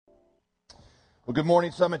Well, good morning,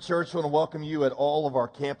 Summit Church. I want to welcome you at all of our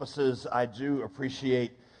campuses. I do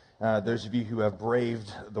appreciate those of you who have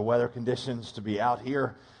braved the weather conditions to be out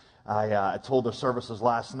here. I told the services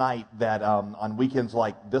last night that on weekends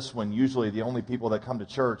like this one, usually the only people that come to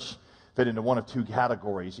church fit into one of two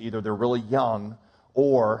categories. Either they're really young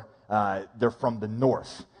or they're from the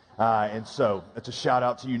north. And so it's a shout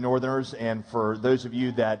out to you Northerners. And for those of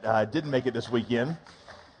you that didn't make it this weekend,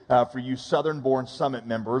 for you Southern-born Summit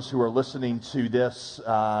members who are listening to this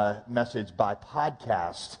message by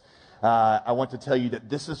podcast, I want to tell you that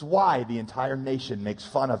this is why the entire nation makes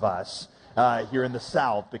fun of us here in the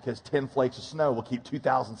South, because 10 flakes of snow will keep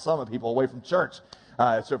 2,000 Summit people away from church.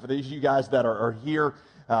 So for those of you guys that are here,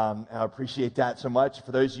 I appreciate that so much.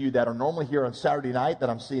 For those of you that are normally here on Saturday night that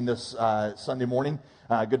I'm seeing this Sunday morning,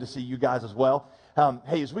 good to see you guys as well.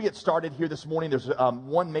 Hey, as we get started here this morning, there's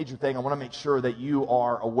one major thing I want to make sure that you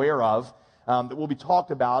are aware of that will be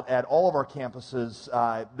talked about at all of our campuses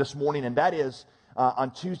this morning, and that is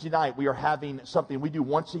on Tuesday night we are having something we do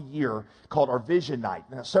once a year called our Vision Night.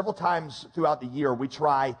 Now, several times throughout the year we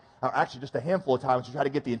try, actually just a handful of times, we try to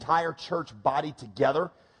get the entire church body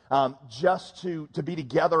together just to be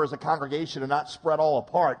together as a congregation and not spread all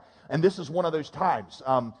apart, and this is one of those times.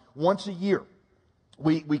 Once a year,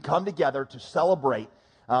 we come together to celebrate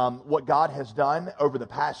what God has done over the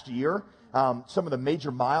past year, some of the major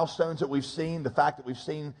milestones that we've seen, the fact that we've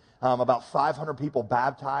seen about 500 people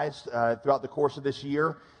baptized throughout the course of this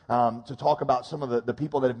year, to talk about some of the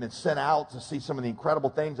people that have been sent out, to see some of the incredible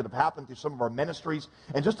things that have happened through some of our ministries,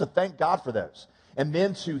 and just to thank God for those. And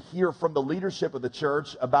then to hear from the leadership of the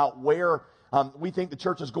church about where we think the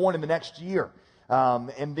church is going in the next year.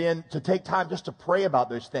 And then to take time just to pray about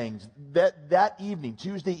those things. That evening,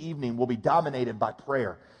 Tuesday evening, will be dominated by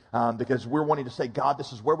prayer because we're wanting to say, God,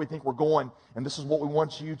 this is where we think we're going, and this is what we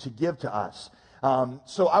want you to give to us.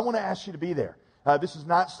 So I want to ask you to be there. This is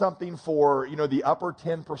not something for the upper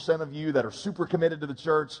 10% of you that are super committed to the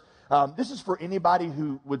church. This is for anybody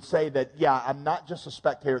who would say that, yeah, I'm not just a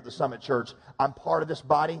spectator at the Summit Church. I'm part of this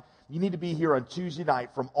body. You need to be here on Tuesday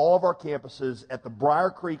night from all of our campuses at the Briar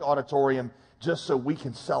Creek Auditorium, just so we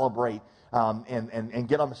can celebrate and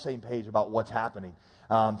get on the same page about what's happening.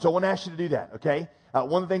 So I want to ask you to do that, okay?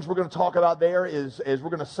 One of the things we're going to talk about there is we're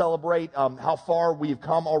going to celebrate how far we've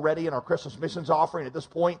come already in our Christmas missions offering. At this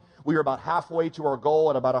point, we are about halfway to our goal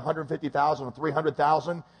at about 150,000 or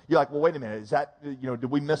 300,000. You're like, well, wait a minute, is that, did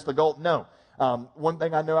we miss the goal? No. One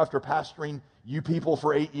thing I know after pastoring you people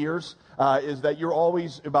for 8 years is that you're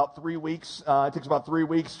always about 3 weeks. It takes about 3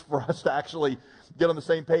 weeks for us to actually get on the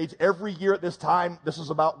same page. Every year at this time, this is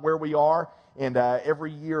about where we are. And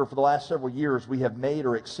every year for the last several years, we have made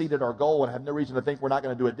or exceeded our goal, and I have no reason to think we're not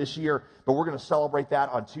going to do it this year. But we're going to celebrate that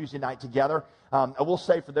on Tuesday night together. I will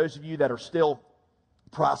say, for those of you that are still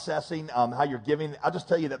processing how you're giving, I'll just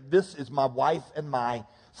tell you that this is my wife and my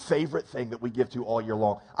favorite thing that we give to all year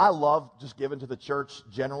long. I love just giving to the church,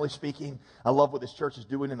 generally speaking. I love what this church is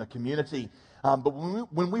doing in the community. But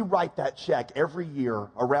when we write that check every year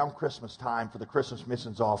around Christmas time for the Christmas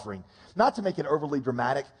missions offering, not to make it overly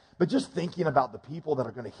dramatic, but just thinking about the people that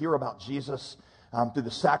are going to hear about Jesus through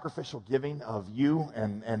the sacrificial giving of you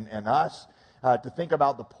and us, to think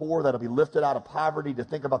about the poor that will be lifted out of poverty, to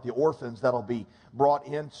think about the orphans that will be brought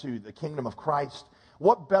into the kingdom of Christ.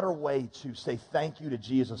 What better way to say thank you to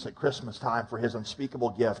Jesus at Christmas time for his unspeakable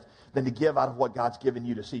gift than to give out of what God's given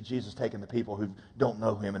you to see Jesus taking the people who don't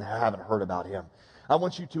know him and haven't heard about him? I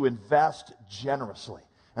want you to invest generously.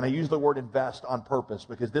 And I use the word invest on purpose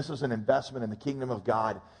because this is an investment in the kingdom of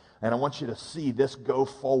God. And I want you to see this go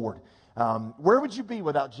forward. Where would you be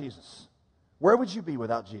without Jesus? Where would you be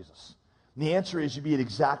without Jesus? And the answer is you'd be at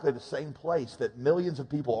exactly the same place that millions of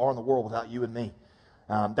people are in the world without you and me.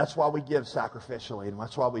 That's why we give sacrificially, and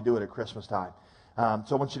that's why we do it at Christmas time.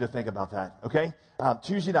 So I want you to think about that, okay?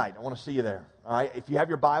 Tuesday night, I want to see you there, all right? If you have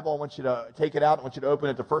your Bible, I want you to take it out. I want you to open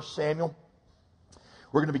it to 1 Samuel.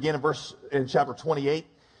 We're going to begin in chapter 28.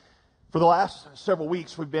 For the last several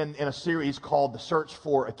weeks, we've been in a series called The Search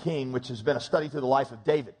for a King, which has been a study through the life of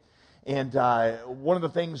David. And one of the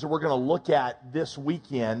things that we're going to look at this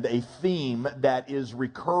weekend, a theme that is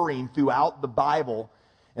recurring throughout the Bible,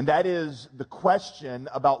 and that is the question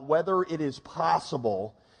about whether it is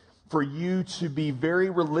possible for you to be very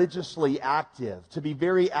religiously active, to be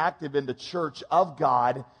very active in the church of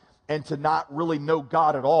God, and to not really know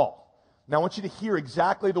God at all. Now, I want you to hear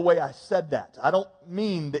exactly the way I said that. I don't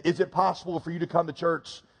mean that is it possible for you to come to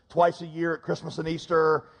church twice a year at Christmas and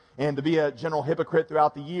Easter and to be a general hypocrite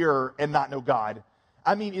throughout the year and not know God.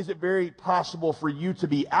 I mean, is it very possible for you to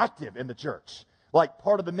be active in the church, like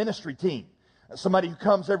part of the ministry team? Somebody who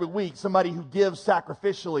comes every week, somebody who gives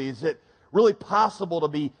sacrificially. Is it really possible to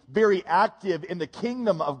be very active in the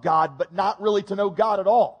kingdom of God, but not really to know God at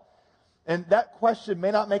all? And that question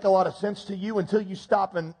may not make a lot of sense to you until you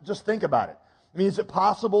stop and just think about it. I mean, is it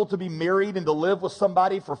possible to be married and to live with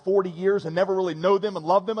somebody for 40 years and never really know them and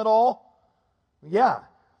love them at all? Yeah.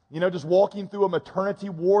 Does walking through a maternity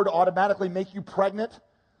ward automatically make you pregnant?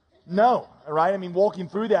 No, right? I mean, walking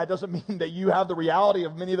through that doesn't mean that you have the reality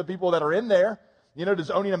of many of the people that are in there.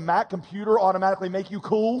 Does owning a Mac computer automatically make you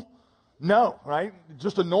cool? No, right?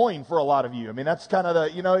 Just annoying for a lot of you. I mean, that's kind of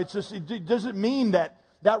it doesn't mean that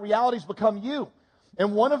reality's become you.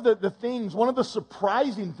 And one of the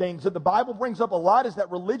surprising things that the Bible brings up a lot is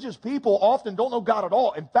that religious people often don't know God at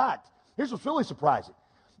all. In fact, here's what's really surprising,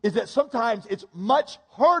 is that sometimes it's much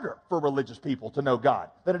harder for religious people to know God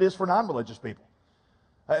than it is for non-religious people.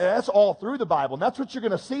 That's all through the Bible, and that's what you're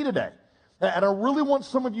going to see today. And I really want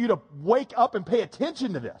some of you to wake up and pay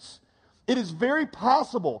attention to this. It is very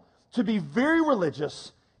possible to be very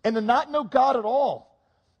religious and to not know God at all.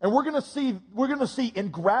 And we're going to see in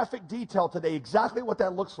graphic detail today exactly what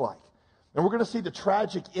that looks like. And we're going to see the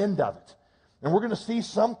tragic end of it. And we're going to see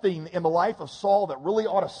something in the life of Saul that really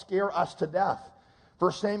ought to scare us to death.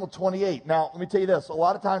 1 Samuel 28. Now, let me tell you this. A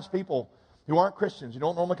lot of times people who aren't Christians, who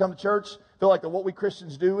don't normally come to church, feel like that what we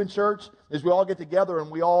Christians do in church is we all get together and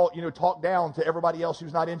we all, talk down to everybody else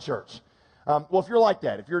who's not in church. Well, if you're like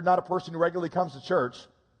that, if you're not a person who regularly comes to church,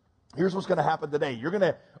 here's what's going to happen today. You're going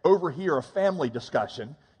to overhear a family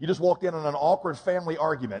discussion. You just walked in on an awkward family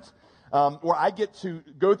argument where I get to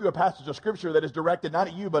go through a passage of Scripture that is directed not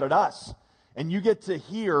at you but at us. And you get to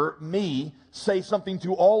hear me say something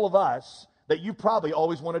to all of us that you probably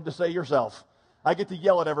always wanted to say yourself. I get to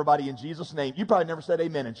yell at everybody in Jesus' name. You probably never said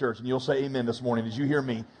amen in church, and you'll say amen this morning as you hear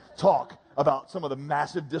me talk about some of the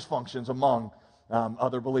massive dysfunctions among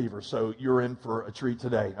other believers. So you're in for a treat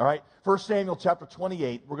today. All right? 1 Samuel chapter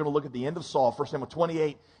 28. We're going to look at the end of Saul, 1 Samuel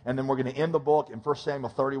 28, and then we're going to end the book in 1 Samuel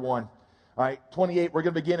 31. All right? 28, we're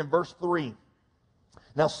going to begin in verse 3.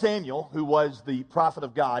 Now Samuel, who was the prophet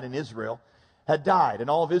of God in Israel, had died, and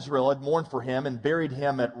all of Israel had mourned for him and buried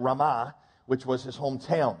him at Ramah, which was his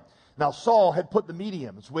hometown. Now Saul had put the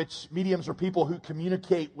mediums, which mediums are people who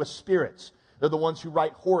communicate with spirits. They're the ones who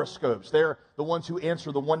write horoscopes. They're the ones who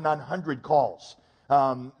answer the 1-900 calls.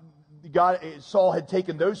 Saul had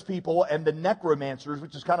taken those people and the necromancers,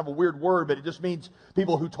 which is kind of a weird word, but it just means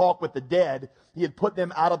people who talk with the dead. He had put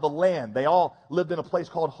them out of the land. They all lived in a place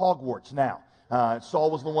called Hogwarts now.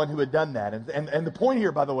 Saul was the one who had done that. And the point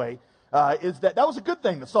here, by the way, is that was a good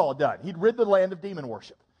thing that Saul had done. He'd rid the land of demon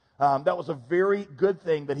worship. That was a very good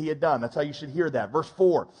thing that he had done. That's how you should hear that. Verse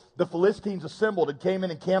 4, the Philistines assembled and came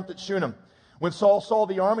in and camped at Shunem. When Saul saw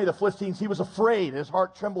the army of the Philistines, he was afraid, and his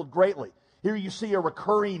heart trembled greatly. Here you see a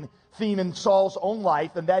recurring theme in Saul's own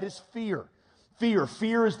life, and that is fear.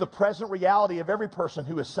 Fear is the present reality of every person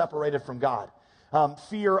who is separated from God.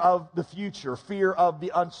 Fear of the future, fear of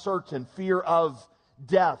the uncertain, fear of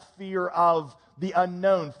death, fear of the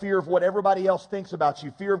unknown, fear of what everybody else thinks about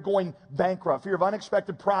you, fear of going bankrupt, fear of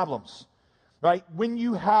unexpected problems, right? When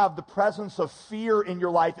you have the presence of fear in your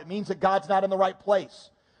life, it means that God's not in the right place.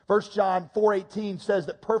 1 John 4:18 says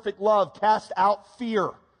that perfect love casts out fear.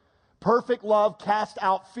 Perfect love casts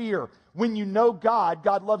out fear. When you know God,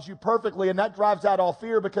 God loves you perfectly, and that drives out all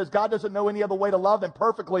fear because God doesn't know any other way to love than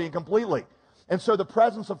perfectly and completely. And so the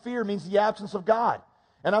presence of fear means the absence of God.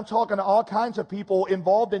 And I'm talking to all kinds of people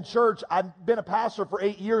involved in church. I've been a pastor for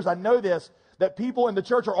 8 years. I know this, that people in the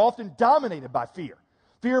church are often dominated by fear.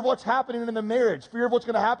 Fear of what's happening in the marriage, fear of what's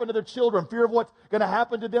going to happen to their children, fear of what's going to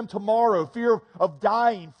happen to them tomorrow, fear of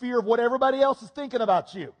dying, fear of what everybody else is thinking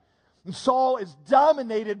about you. And Saul is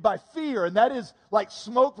dominated by fear, and that is like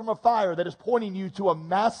smoke from a fire that is pointing you to a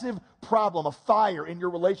massive problem, a fire in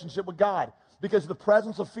your relationship with God, because the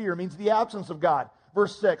presence of fear means the absence of God.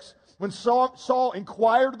 Verse 6, when Saul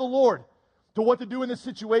inquired of the Lord to what to do in this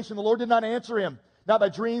situation, the Lord did not answer him, not by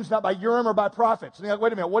dreams, not by Urim or by prophets. And you're like,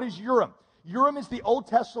 wait a minute, what is Urim? Urim is the Old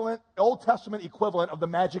Testament equivalent of the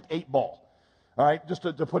magic 8 ball. All right, just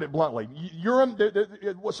to put it bluntly. Urim,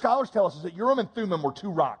 what scholars tell us is that Urim and Thummim were 2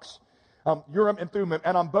 rocks. Urim and Thummim.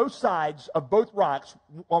 And on both sides of both rocks,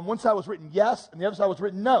 on one side was written yes, and the other side was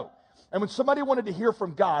written no. And when somebody wanted to hear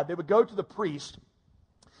from God, they would go to the priest,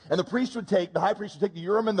 and the high priest would take the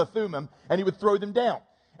Urim and the Thummim, and he would throw them down.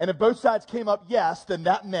 And if both sides came up yes, then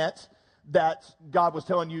that meant that God was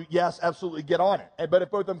telling you, yes, absolutely, get on it. But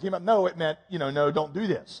if both of them came up no, it meant, no, don't do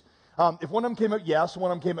this. If one of them came up yes, and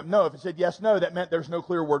one of them came up no, if it said yes, no, that meant there's no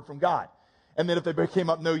clear word from God. And then if they both came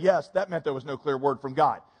up no, yes, that meant there was no clear word from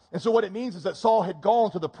God. And so what it means is that Saul had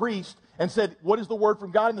gone to the priest and said, what is the word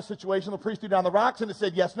from God in the situation? The priest threw down the rocks, and it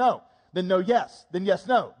said yes, no. then no, yes, then yes,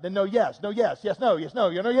 no, then no, yes, yes, no, yes, no,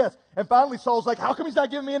 yes. And finally Saul's like, how come he's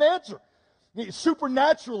not giving me an answer?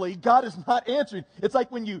 Supernaturally, God is not answering. It's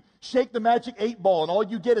like when you shake the magic 8 ball and all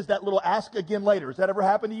you get is that little ask again later. Has that ever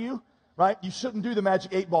happened to you? Right? You shouldn't do the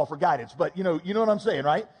magic 8 ball for guidance, but you know what I'm saying,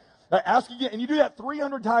 right? Ask again, and you do that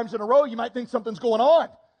 300 times in a row, you might think something's going on.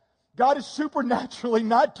 God is supernaturally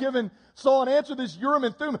not giving Saul an answer, this Urim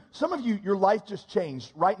and Thummim. Some of you, your life just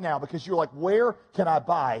changed right now because you're like, where can I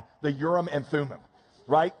buy the Urim and Thummim?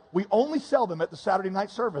 Right? We only sell them at the Saturday night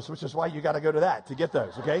service, which is why you got to go to that to get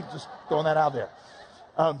those, okay? Just throwing that out there.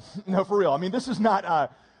 No, for real. I mean, this is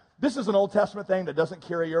not, this is an Old Testament thing that doesn't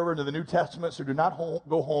carry over into the New Testament, so do not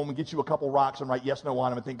go home and get you a couple rocks and write yes, no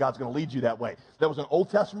on them and think God's going to lead you that way. That was an Old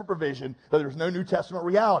Testament provision, but there's no New Testament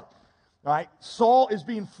reality. All right? Saul is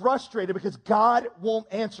being frustrated because God won't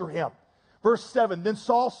answer him. Verse 7, then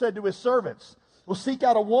Saul said to his servants, well, seek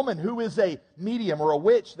out a woman who is a medium or a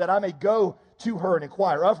witch that I may go to her and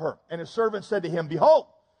inquire of her. And his servant said to him, behold,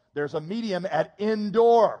 there's a medium at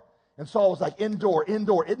Endor. And Saul was like, Endor.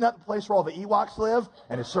 Isn't that the place where all the Ewoks live?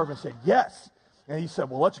 And his servant said, yes. And he said,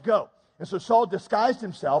 well, let's go. And so Saul disguised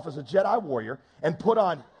himself as a Jedi warrior and put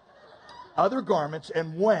on other garments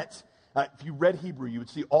and went. If you read Hebrew, you would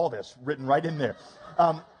see all this written right in there.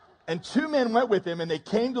 And 2 men went with him, and they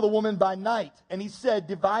came to the woman by night. And he said,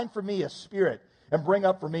 divine for me a spirit, and bring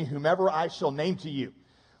up for me whomever I shall name to you.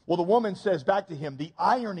 Well, the woman says back to him, the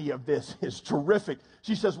irony of this is terrific.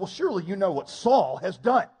 She says, well, surely you know what Saul has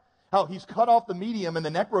done, how he's cut off the medium and the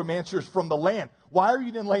necromancers from the land. Why are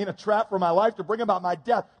you then laying a trap for my life to bring about my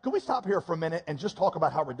death? Can we stop here for a minute and just talk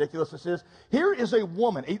about how ridiculous this is? Here is a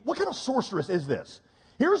woman. What kind of sorceress is this?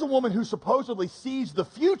 Here's a woman who supposedly sees the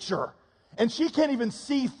future, and she can't even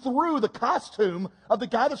see through the costume of the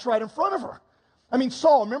guy that's right in front of her. I mean,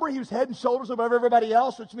 Saul, remember he was head and shoulders above everybody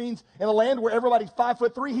else, which means in a land where everybody's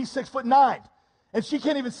 5'3", he's 6'9". And she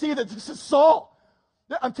can't even see that this is Saul.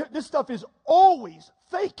 This stuff is always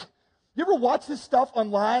fake. You ever watch this stuff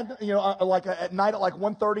online, at night at like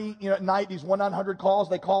 1:30, at night, these 1-900 calls,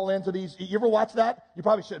 they call into these. You ever watch that? You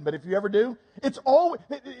probably shouldn't, but if you ever do, it's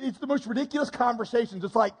the most ridiculous conversations.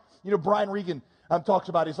 It's like, Brian Regan talks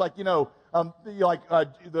about, he's like, the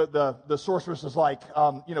sorceress is like,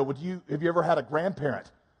 have you ever had a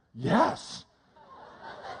grandparent? Yes.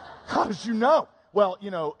 How did you know? Well,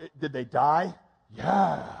 did they die?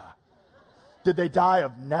 Yeah. Did they die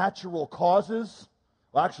of natural causes?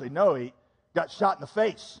 Well, actually, no, he got shot in the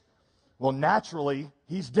face. Well, naturally,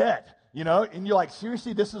 he's dead, and you're like,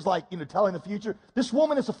 seriously, this is like, telling the future? This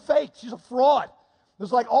woman is a fake. She's a fraud.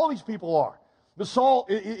 It's like all these people are. But Saul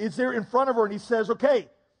is there in front of her, and he says, okay,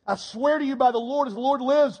 I swear to you by the Lord, as the Lord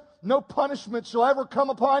lives, no punishment shall ever come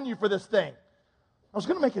upon you for this thing. I was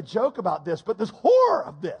going to make a joke about this, but there's horror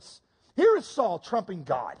of this. Here is Saul trumping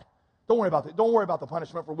God. Don't worry about that. Don't worry about the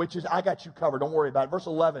punishment for witches. I got you covered. Don't worry about it. Verse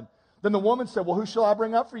 11. Then the woman said, well, who shall I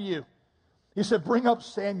bring up for you? He said, bring up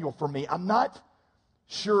Samuel for me. I'm not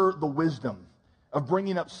sure the wisdom of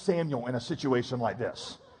bringing up Samuel in a situation like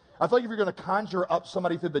this. I thought if you're going to conjure up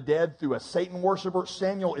somebody through the dead through a Satan worshiper,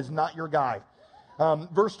 Samuel is not your guy.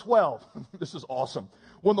 Verse 12, this is awesome.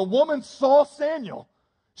 When the woman saw Samuel,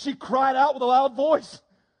 she cried out with a loud voice.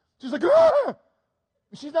 She's like, ah!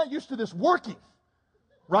 She's not used to this working,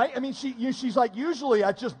 right? I mean, she's like, usually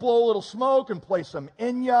I just blow a little smoke and play some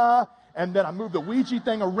Enya, and then I move the Ouija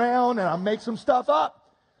thing around and I make some stuff up.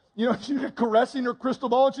 She's caressing her crystal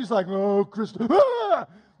ball, and she's like, oh, crystal, ah!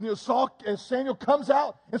 Samuel comes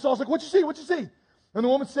out, and Saul's like, what'd you see? And the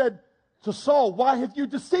woman said to Saul, why have you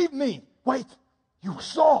deceived me? Wait, you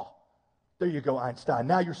saw. There you go, Einstein.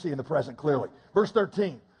 Now you're seeing the present clearly. Verse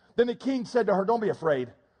 13. Then the king said to her, don't be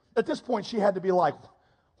afraid. At this point, she had to be like,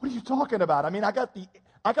 what are you talking about? I mean, I got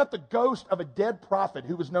the ghost of a dead prophet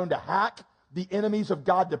who was known to hack the enemies of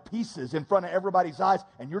God to pieces in front of everybody's eyes,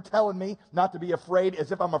 and you're telling me not to be afraid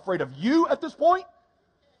as if I'm afraid of you at this point?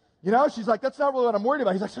 She's like, that's not really what I'm worried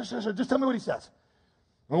about. He's like, sure, just tell me what he says.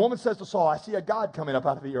 And the woman says to Saul, I see a God coming up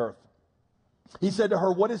out of the earth. He said to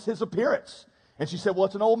her, what is his appearance? And she said, well,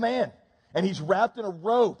 it's an old man, and he's wrapped in a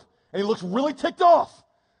robe, and he looks really ticked off.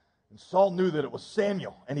 And Saul knew that it was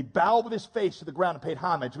Samuel, and he bowed with his face to the ground and paid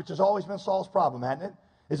homage, which has always been Saul's problem, hasn't it?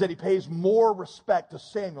 Is that he pays more respect to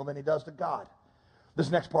Samuel than he does to God.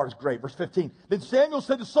 This next part is great. Verse 15. Then Samuel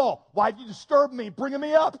said to Saul, why have you disturbed me, bringing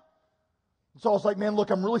me up? And Saul's like, man, look,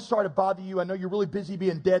 I'm really sorry to bother you. I know you're really busy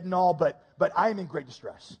being dead and all, but I am in great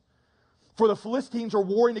distress. For the Philistines are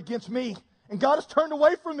warring against me, and God has turned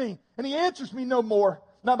away from me, and he answers me no more,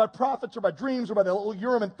 not by prophets or by dreams or by the little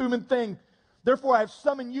Urim and Thummim thing. Therefore I have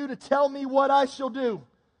summoned you to tell me what I shall do.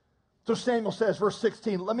 So Samuel says, verse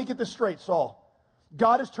 16, let me get this straight, Saul.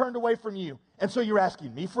 God has turned away from you. And so you're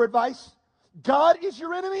asking me for advice? God is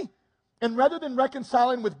your enemy? And rather than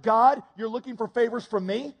reconciling with God, you're looking for favors from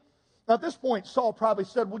me? Now, at this point, Saul probably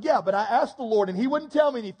said, well, yeah, but I asked the Lord, and he wouldn't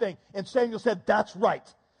tell me anything. And Samuel said, that's right,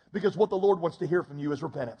 because what the Lord wants to hear from you is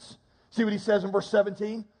repentance. See what he says in verse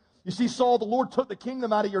 17? You see, Saul, the Lord took the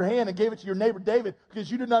kingdom out of your hand and gave it to your neighbor David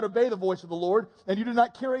because you did not obey the voice of the Lord, and you did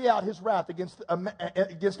not carry out his wrath against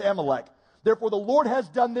Amalek. Therefore, the Lord has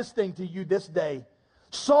done this thing to you this day.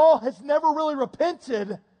 Saul has never really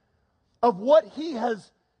repented of what he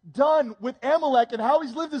has done with Amalek and how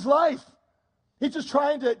he's lived his life. He's just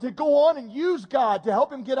trying to go on and use God to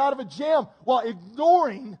help him get out of a jam while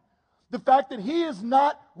ignoring the fact that he is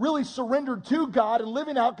not really surrendered to God and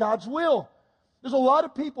living out God's will. There's a lot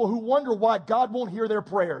of people who wonder why God won't hear their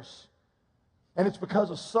prayers. And it's because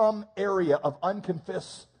of some area of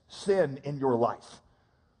unconfessed sin in your life.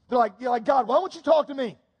 They're like, God, why won't you talk to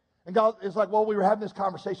me? And God is like, well, we were having this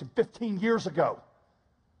conversation 15 years ago.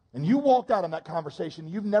 And you walked out on that conversation.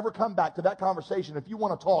 You've never come back to that conversation. If you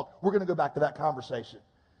want to talk, we're going to go back to that conversation.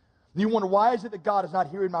 And you wonder, why is it that God is not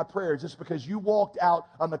hearing my prayers? It's because you walked out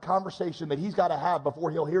on the conversation that he's got to have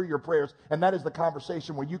before he'll hear your prayers. And that is the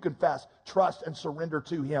conversation where you confess, trust, and surrender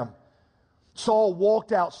to him. Saul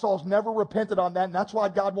walked out. Saul's never repented on that, and that's why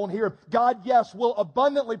God won't hear him. God, yes, will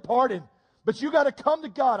abundantly pardon, but you got to come to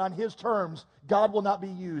God on his terms. God will not be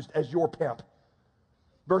used as your pimp.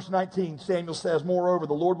 Verse 19, Samuel says, moreover,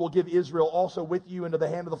 the Lord will give Israel also with you into the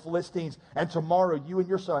hand of the Philistines, and tomorrow you and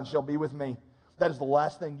your son shall be with me. That is the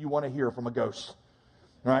last thing you want to hear from a ghost,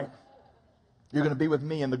 right? You're going to be with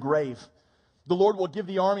me in the grave. The Lord will give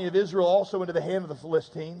the army of Israel also into the hand of the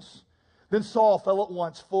Philistines. Then Saul fell at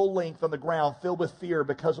once full length on the ground, filled with fear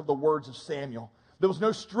because of the words of Samuel. There was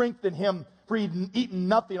no strength in him, for he'd eaten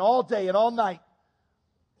nothing all day and all night.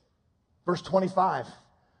 Verse 25,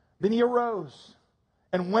 then he arose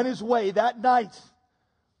and went his way that night.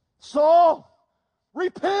 Saul,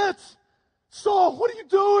 repent! Saul, what are you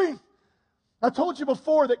doing? I told you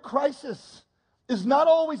before that crisis is not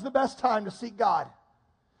always the best time to seek God.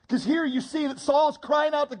 Because here you see that Saul's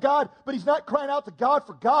crying out to God, but he's not crying out to God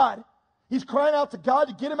for God. He's crying out to God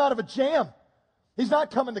to get him out of a jam. He's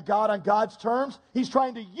not coming to God on God's terms. He's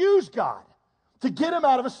trying to use God to get him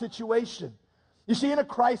out of a situation. You see, in a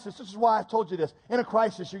crisis, this is why I've told you this, in a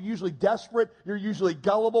crisis, you're usually desperate, you're usually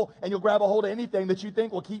gullible, and you'll grab a hold of anything that you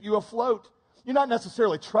think will keep you afloat. You're not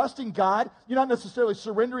necessarily trusting God. You're not necessarily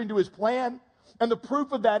surrendering to his plan. And the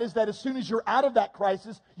proof of that is that as soon as you're out of that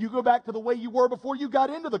crisis, you go back to the way you were before you got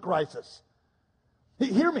into the crisis.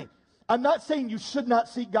 Hear me. I'm not saying you should not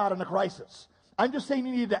seek God in a crisis. I'm just saying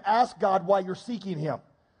you need to ask God why you're seeking him.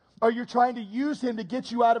 Are you trying to use him to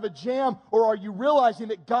get you out of a jam, or are you realizing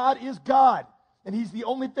that God is God and he's the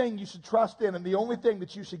only thing you should trust in and the only thing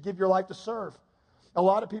that you should give your life to serve? A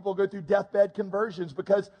lot of people go through deathbed conversions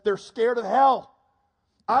because they're scared of hell.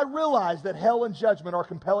 I realize that hell and judgment are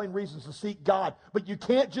compelling reasons to seek God, but you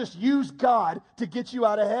can't just use God to get you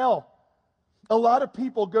out of hell. A lot of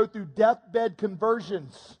people go through deathbed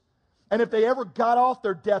conversions, and if they ever got off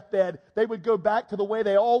their deathbed, they would go back to the way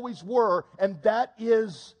they always were, and that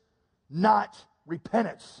is not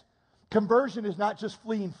repentance. Conversion is not just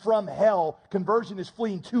fleeing from hell. Conversion is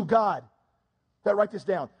fleeing to God. Write this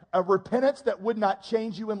down. A repentance that would not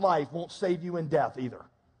change you in life won't save you in death either.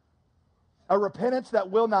 A repentance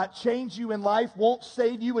that will not change you in life won't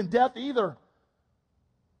save you in death either.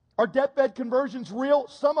 Are deathbed conversions real?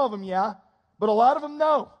 Some of them, yeah. But a lot of them,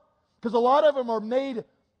 no. Because a lot of them are made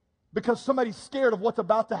because somebody's scared of what's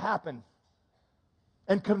about to happen.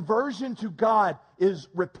 And conversion to God is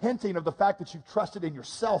repenting of the fact that you've trusted in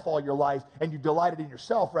yourself all your life and you delighted in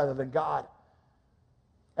yourself rather than God.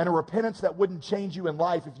 And a repentance that wouldn't change you in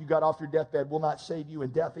life if you got off your deathbed will not save you in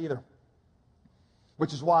death either.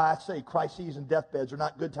 Which is why I say crises and deathbeds are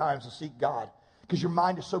not good times to seek God. Because your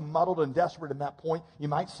mind is so muddled and desperate in that point, you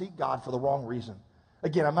might seek God for the wrong reason.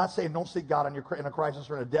 Again, I'm not saying don't seek God in a crisis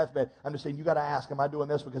or in a deathbed. I'm just saying you got to ask, am I doing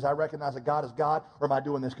this because I recognize that God is God, or am I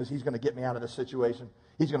doing this because he's going to get me out of this situation?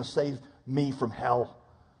 He's going to save me from hell.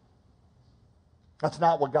 That's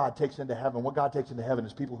not what God takes into heaven. What God takes into heaven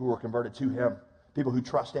is people who are converted to him, people who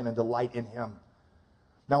trust in and delight in him.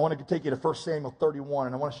 Now, I want to take you to 1 Samuel 31,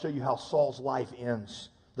 and I want to show you how Saul's life ends,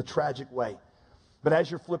 the tragic way. But as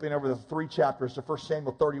you're flipping over the 3 chapters to 1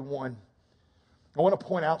 Samuel 31, I want to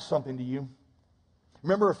point out something to you.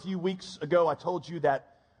 Remember a few weeks ago I told you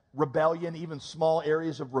that rebellion, even small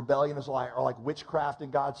areas of rebellion are like witchcraft in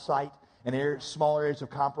God's sight, and small areas of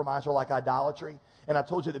compromise are like idolatry. And I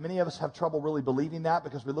told you that many of us have trouble really believing that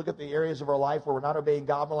because we look at the areas of our life where we're not obeying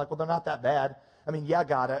God and we're like, well, they're not that bad. I mean, yeah,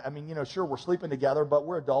 God, I mean, sure, we're sleeping together, but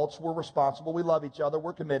we're adults. We're responsible. We love each other.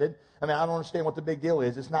 We're committed. I mean, I don't understand what the big deal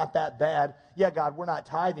is. It's not that bad. Yeah, God, we're not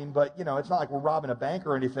tithing, but, it's not like we're robbing a bank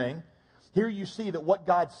or anything. Here you see that what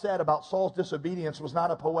God said about Saul's disobedience was not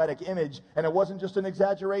a poetic image, and it wasn't just an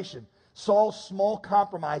exaggeration. Saul's small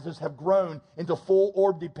compromises have grown into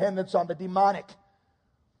full-orb dependence on the demonic.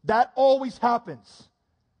 That always happens.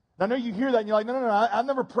 I know you hear that and you're like, no, I've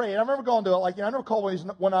never prayed. I've never gone to it. Like, I never called one of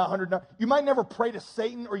these 1-800. You might never pray to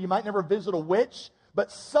Satan or you might never visit a witch,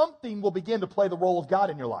 but something will begin to play the role of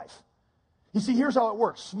God in your life. You see, here's how it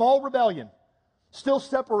works. Small rebellion still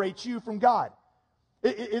separates you from God.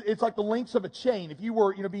 It's like the links of a chain. If you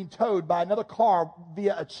were, being towed by another car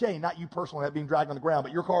via a chain, not you personally being dragged on the ground,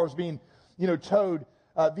 but your car was being, towed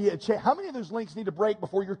via a chain. How many of those links need to break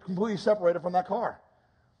before you're completely separated from that car?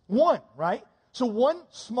 One, right? So one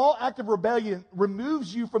small act of rebellion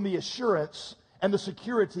removes you from the assurance and the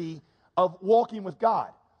security of walking with God.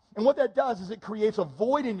 And what that does is it creates a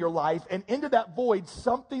void in your life, and into that void,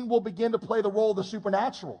 something will begin to play the role of the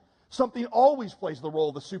supernatural. Something always plays the role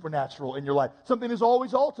of the supernatural in your life. Something is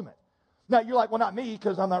always ultimate. Now, you're like, well, not me,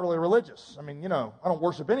 because I'm not really religious. I mean, I don't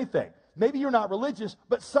worship anything. Maybe you're not religious,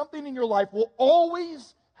 but something in your life will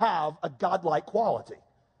always have a godlike quality.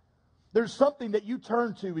 There's something that you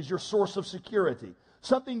turn to as your source of security,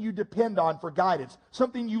 something you depend on for guidance,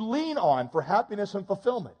 something you lean on for happiness and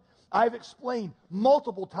fulfillment. I've explained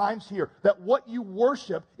multiple times here that what you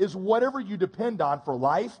worship is whatever you depend on for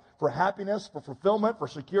life, for happiness, for fulfillment, for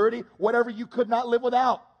security, whatever you could not live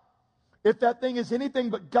without. If that thing is anything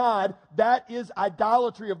but God, that is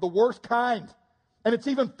idolatry of the worst kind. And it's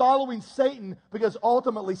even following Satan, because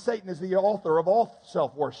ultimately Satan is the author of all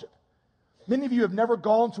self-worship. Many of you have never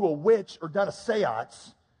gone to a witch or done a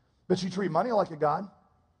seance, but you treat money like a god.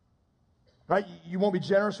 Right? You won't be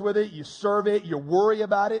generous with it. You serve it. You worry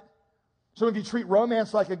about it. Some of you treat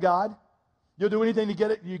romance like a god. You'll do anything to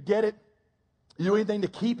get it. You get it. You do anything to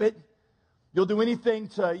keep it. You'll do anything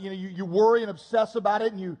to, you worry and obsess about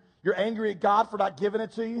it, and you're angry at God for not giving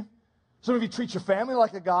it to you. Some of you treat your family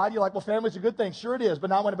like a god. You're like, well, family's a good thing. Sure it is, but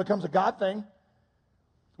not when it becomes a God thing.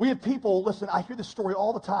 We have people, listen, I hear this story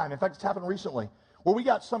all the time. In fact, it's happened recently, where we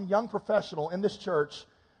got some young professional in this church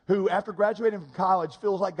who, after graduating from college,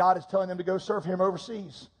 feels like God is telling them to go serve him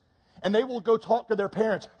overseas. And they will go talk to their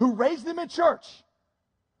parents who raised them in church,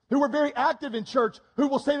 who were very active in church, who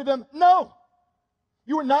will say to them, no,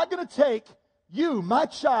 you are not going to take you, my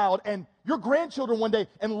child, and your grandchildren one day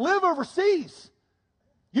and live overseas.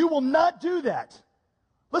 You will not do that.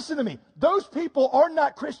 Listen to me. Those people are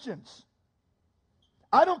not Christians.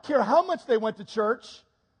 I don't care how much they went to church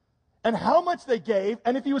and how much they gave,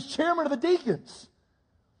 and if he was chairman of the deacons.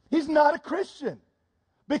 He's not a Christian,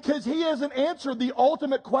 because he hasn't answered the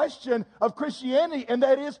ultimate question of Christianity, and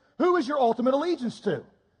that is, who is your ultimate allegiance to?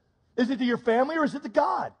 Is it to your family or is it to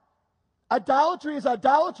God? Idolatry is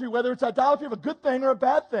idolatry, whether it's idolatry of a good thing or a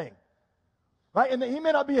bad thing. Right? And he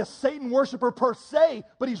may not be a Satan worshiper per se,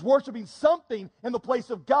 but he's worshiping something in the place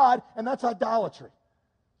of God, and that's idolatry.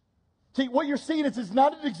 See, what you're seeing is it's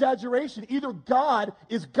not an exaggeration. Either God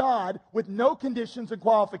is God with no conditions and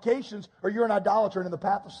qualifications, or you're an idolater and in the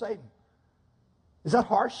path of Satan. Is that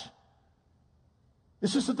harsh?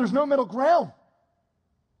 It's just that there's no middle ground.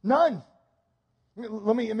 None.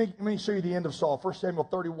 Let me show you the end of Saul. 1 Samuel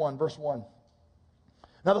 31, verse 1.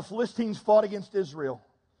 Now the Philistines fought against Israel.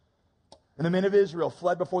 And the men of Israel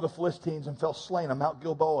fled before the Philistines and fell slain on Mount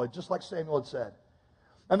Gilboa, just like Samuel had said.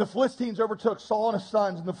 And the Philistines overtook Saul and his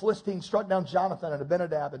sons, and the Philistines struck down Jonathan and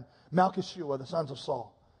Abinadab and Malchishua, the sons of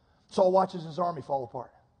Saul. Saul watches his army fall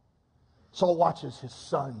apart. Saul watches his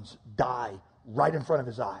sons die right in front of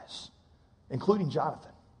his eyes, including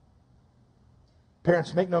Jonathan.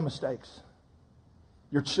 Parents, make no mistakes.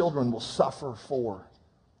 Your children will suffer for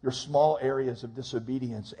your small areas of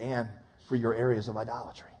disobedience and for your areas of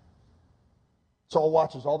idolatry. Saul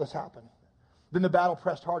watches all this happen. Then the battle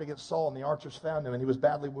pressed hard against Saul, and the archers found him, and he was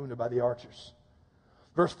badly wounded by the archers.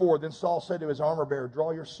 Verse 4, then Saul said to his armor bearer,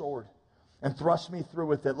 draw your sword and thrust me through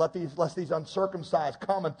with it. Lest these uncircumcised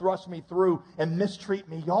come and thrust me through and mistreat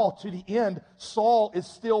me. Y'all, to the end, Saul is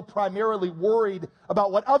still primarily worried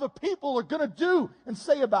about what other people are going to do and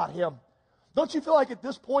say about him. Don't you feel like at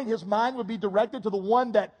this point his mind would be directed to the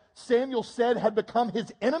one that Samuel said had become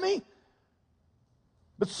his enemy?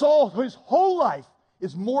 But Saul, his whole life,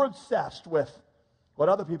 is more obsessed with what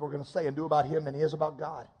other people are going to say and do about him than he is about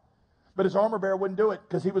God. But his armor bearer wouldn't do it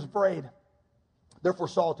because he was afraid. Therefore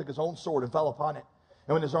Saul took his own sword and fell upon it.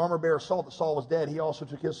 And when his armor bearer saw that Saul was dead, he also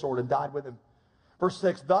took his sword and died with him. Verse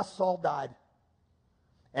 6, thus Saul died,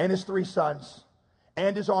 and his 3 sons,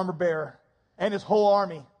 and his armor bearer, and his whole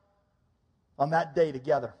army. on that day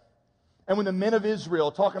together. And when the men of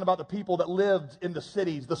Israel, talking about the people that lived in the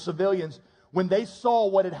cities, the civilians, when they saw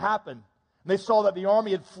what had happened, and they saw that the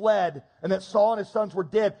army had fled and that Saul and his sons were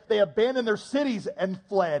dead, they abandoned their cities and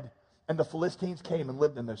fled. And the Philistines came and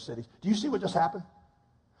lived in those cities. Do you see what just happened?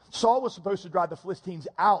 Saul was supposed to drive the Philistines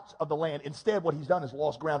out of the land. Instead, what he's done is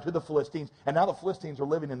lost ground to the Philistines, and now the Philistines are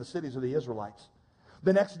living in the cities of the Israelites.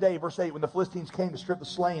 The next day, verse 8, when the Philistines came to strip the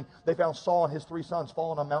slain, they found Saul and his 3 sons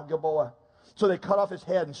fallen on Mount Gilboa. So they cut off his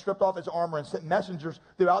head and stripped off his armor and sent messengers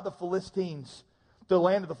throughout the Philistines, the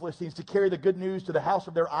land of the Philistines, to carry the good news to the house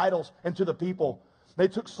of their idols and to the people. They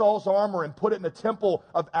took Saul's armor and put it in the temple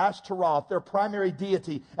of Ashtaroth, their primary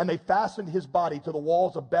deity, and they fastened his body to the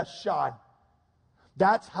walls of Bethshan.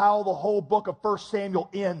 That's how the whole book of 1 Samuel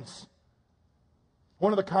ends.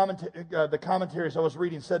 One of the commentaries I was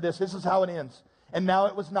reading said this. This is how it ends. And now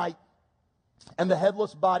it was night, and the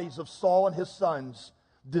headless bodies of Saul and his sons,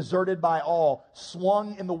 deserted by all,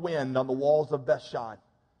 swung in the wind on the walls of Bethshan,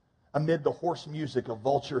 amid the hoarse music of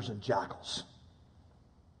vultures and jackals.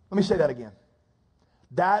 Let me say that again.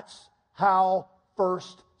 That's how 1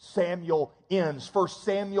 Samuel ends. 1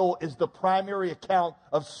 Samuel is the primary account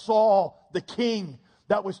of Saul, the king,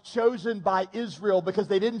 that was chosen by Israel because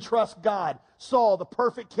they didn't trust God. Saul, the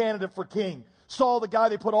perfect candidate for king. Saul, the guy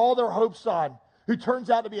they put all their hopes on, who turns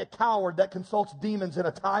out to be a coward that consults demons in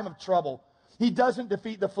a time of trouble. He doesn't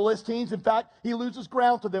defeat the Philistines. In fact, he loses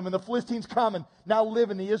ground to them, and the Philistines come and now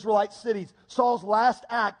live in the Israelite cities. Saul's last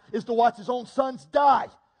act is to watch his own sons die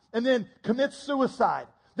and then commit suicide.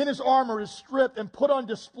 Then his armor is stripped and put on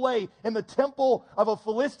display in the temple of a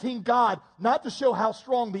Philistine god, not to show how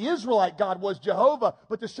strong the Israelite God was, Jehovah,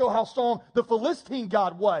 but to show how strong the Philistine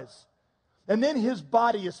God was. And then his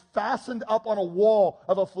body is fastened up on a wall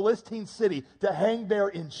of a Philistine city to hang there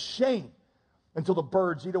in shame until the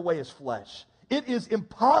birds eat away his flesh. It is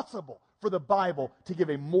impossible for the Bible to give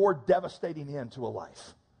a more devastating end to a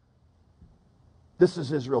life. This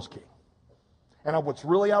is Israel's king. And what's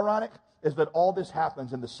really ironic is that all this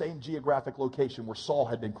happens in the same geographic location where Saul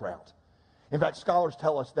had been crowned. In fact, scholars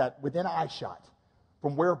tell us that within eyeshot,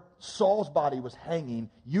 from where Saul's body was hanging,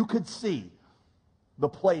 you could see the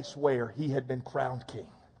place where he had been crowned king.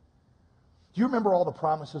 Do you remember all the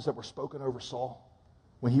promises that were spoken over Saul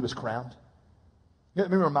when he was crowned? Let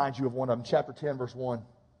me remind you of one of them. Chapter 10, verse 1.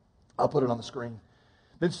 I'll put it on the screen.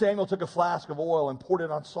 Then Samuel took a flask of oil and poured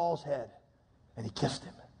it on Saul's head, and he kissed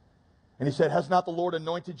him. And he said, "Has not the Lord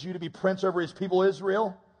anointed you to be prince over his people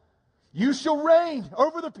Israel? You shall reign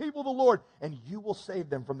over the people of the Lord, and you will save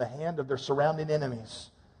them from the hand of their surrounding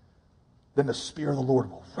enemies. Then the Spirit of the Lord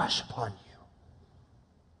will rush upon you."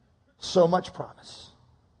 So much promise,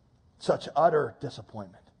 such utter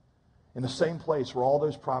disappointment. In the same place where all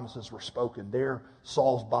those promises were spoken, there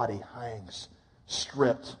Saul's body hangs,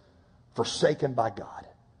 stripped, forsaken by God.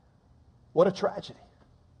 What a tragedy.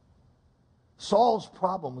 Saul's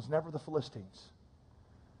problem was never the Philistines.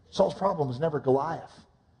 Saul's problem was never Goliath.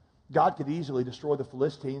 God could easily destroy the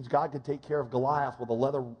Philistines. God could take care of Goliath with a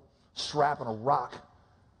leather strap and a rock.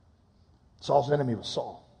 Saul's enemy was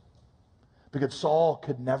Saul. Because Saul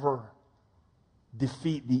could never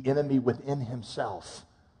defeat the enemy within himself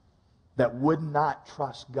that would not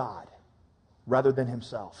trust God rather than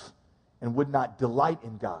himself, and would not delight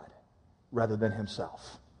in God rather than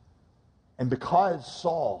himself. And because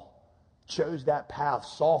Saul chose that path,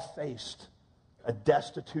 Saul faced a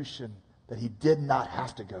destitution that he did not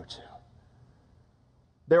have to go to.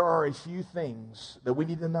 There are a few things that we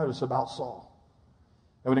need to notice about Saul.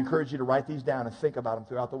 I would encourage you to write these down and think about them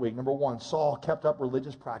throughout the week. Number one, Saul kept up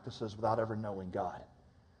religious practices without ever knowing God.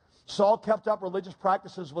 Saul kept up religious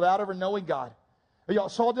practices without ever knowing God.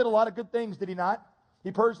 Saul did a lot of good things, did he not?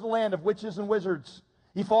 He purged the land of witches and wizards.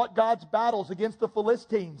 He fought God's battles against the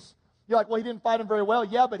Philistines. You're like, well, he didn't fight them very well.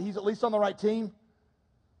 Yeah, but he's at least on the right team.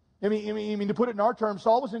 I mean, to put it in our terms,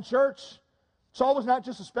 Saul was in church. Saul was not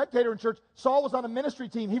just a spectator in church. Saul was on a ministry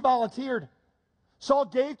team. He volunteered. Saul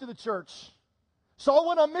gave to the church. Saul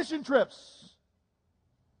went on mission trips.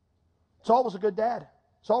 Saul was a good dad.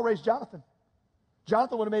 Saul raised Jonathan.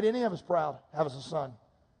 Jonathan would have made any of us proud, have us a son.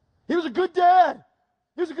 He was a good dad.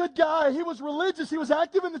 He was a good guy. He was religious. He was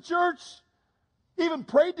active in the church. He even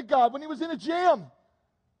prayed to God when he was in a jam.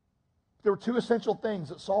 There were two essential things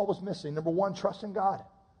that Saul was missing. Number one, trusting God.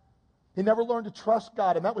 He never learned to trust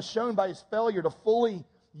God, and that was shown by his failure to fully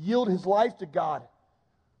yield his life to God.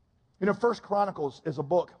 You know, 1 Chronicles is a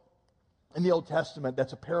book in the Old Testament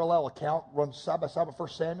that's a parallel account, runs side by side with 1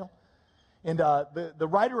 Samuel. And the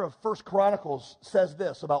writer of 1 Chronicles says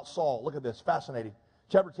this about Saul. Look at this, fascinating.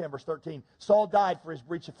 Chapter 10, verse 13. Saul died for his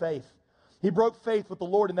breach of faith. He broke faith with the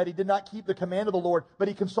Lord in that he did not keep the command of the Lord, but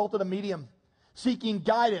he consulted a medium. seeking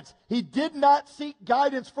guidance. He did not seek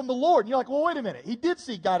guidance from the Lord. And you're like, well, wait a minute. He did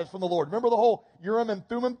seek guidance from the Lord. Remember the whole Urim and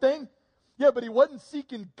Thummim thing? Yeah, but he wasn't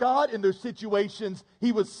seeking God in those situations.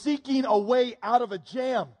 He was seeking a way out of a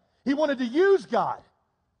jam. He wanted to use God.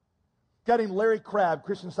 A guy named Larry Crabb,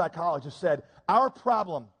 Christian psychologist, said, our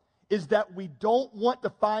problem is that we don't want to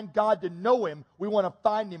find God to know him. We want to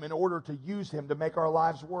find him in order to use him to make our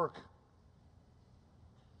lives work.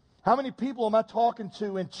 How many people am I talking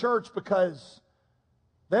to in church because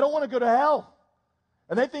they don't want to go to hell?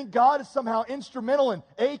 And they think God is somehow instrumental in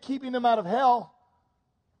A, keeping them out of hell,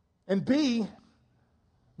 and B,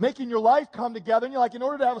 making your life come together. And you're like, in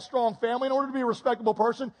order to have a strong family, in order to be a respectable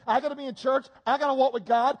person, I got to be in church. I got to walk with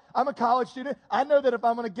God. I'm a college student. I know that if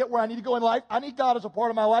I'm going to get where I need to go in life, I need God as a part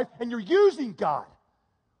of my life. And you're using God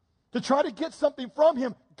to try to get something from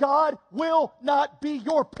him. God will not be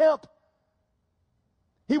your pimp.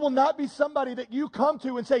 He will not be somebody that you come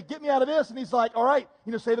to and say, get me out of this. And he's like, all right,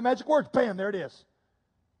 say the magic words. Bam, there it is.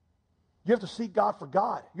 You have to seek God for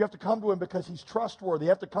God. You have to come to him because he's trustworthy. You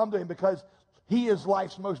have to come to him because he is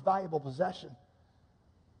life's most valuable possession.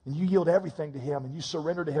 And you yield everything to him, and you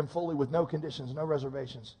surrender to him fully with no conditions, no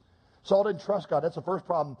reservations. Saul didn't trust God. That's the first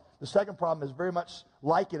problem. The second problem is very much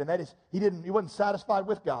like it, and that is he wasn't satisfied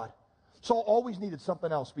with God. Saul always needed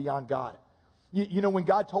something else beyond God. When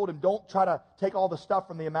God told him, don't try to take all the stuff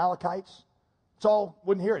from the Amalekites, Saul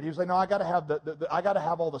wouldn't hear it. He was like, no, I got to have I got to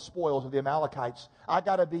have all the spoils of the Amalekites. I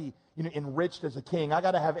got to be, enriched as a king. I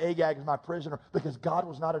got to have Agag as my prisoner, because God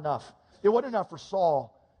was not enough. It wasn't enough for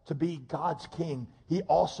Saul to be God's king. He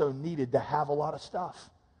also needed to have a lot of stuff.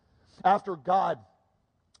 After God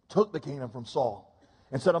took the kingdom from Saul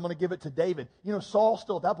and said, I'm going to give it to David, Saul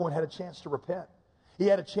still at that point had a chance to repent. He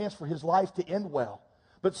had a chance for his life to end well.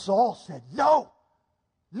 But Saul said, no,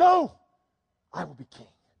 I will be king.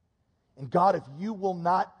 And God, if you will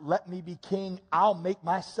not let me be king, I'll make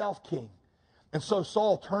myself king. And so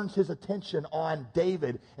Saul turns his attention on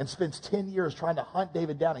David and spends 10 years trying to hunt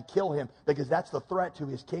David down and kill him, because that's the threat to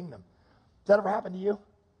his kingdom. Has that ever happened to you?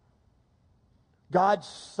 God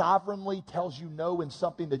sovereignly tells you no in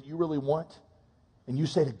something that you really want, and you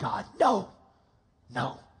say to God, no,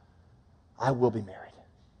 I will be married.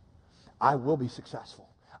 I will be successful.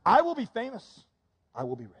 I will be famous. I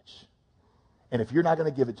will be rich. And if you're not going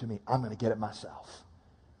to give it to me, I'm going to get it myself.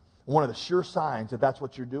 One of the sure signs that that's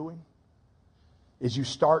what you're doing is you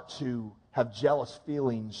start to have jealous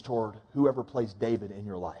feelings toward whoever placed David in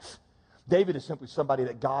your life. David is simply somebody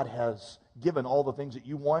that God has given all the things that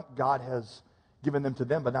you want. God has given them to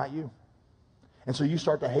them, but not you. And so you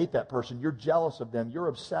start to hate that person. You're jealous of them. You're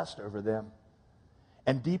obsessed over them.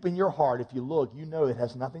 And deep in your heart, if you look, you know it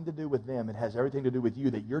has nothing to do with them. It has everything to do with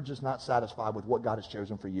you, that you're just not satisfied with what God has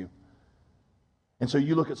chosen for you. And so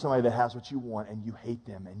you look at somebody that has what you want, and you hate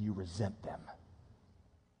them, and you resent them.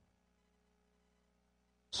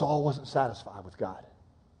 Saul wasn't satisfied with God.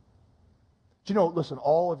 Do you know, listen,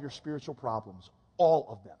 all of your spiritual problems, all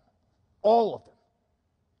of them,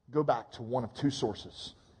 go back to one of two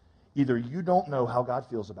sources. Either you don't know how God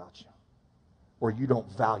feels about you, or you don't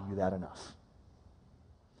value that enough.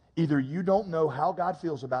 Either you don't know how God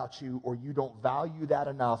feels about you, or you don't value that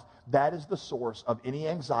enough. That is the source of any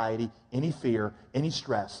anxiety, any fear, any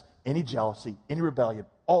stress, any jealousy, any rebellion.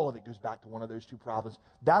 All of it goes back to one of those two problems.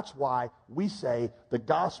 That's why we say the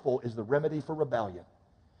gospel is the remedy for rebellion.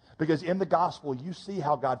 Because in the gospel, you see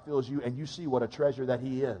how God feels you, and you see what a treasure that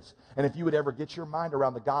he is. And if you would ever get your mind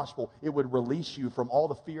around the gospel, it would release you from all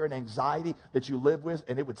the fear and anxiety that you live with,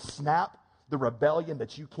 and it would snap the rebellion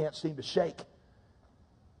that you can't seem to shake.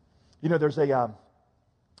 There's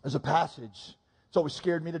a passage, it's always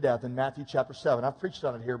scared me to death, in Matthew chapter 7. I've preached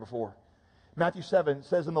on it here before. Matthew 7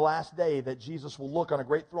 says in the last day that Jesus will look on a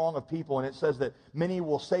great throng of people, and it says that many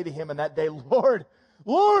will say to him in that day, Lord,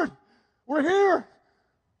 we're here.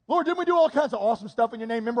 Lord, didn't we do all kinds of awesome stuff in your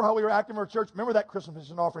name? Remember how we were active in our church? Remember that Christmas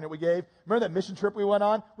mission offering that we gave? Remember that mission trip we went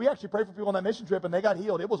on? We actually prayed for people on that mission trip, and they got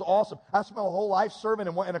healed. It was awesome. I spent my whole life serving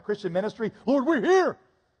in a Christian ministry. Lord, we're here.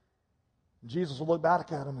 And Jesus will look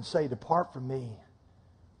back at them and say, depart from me,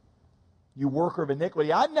 you worker of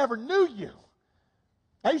iniquity. I never knew you.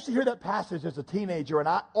 I used to hear that passage as a teenager, and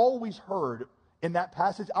I always heard in that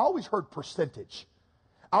passage, I always heard percentage.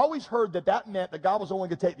 I always heard that meant that God was only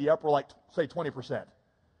going to take the upper, say 20%.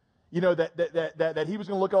 That he was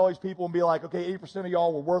going to look at all these people and be like, okay, 80% of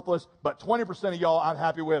y'all were worthless, but 20% of y'all I'm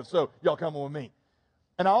happy with, so y'all come with me.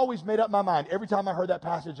 And I always made up my mind every time I heard that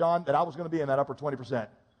passage on that I was going to be in that upper 20%.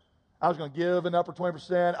 I was going to give in the upper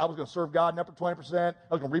 20%. I was going to serve God in the upper 20%.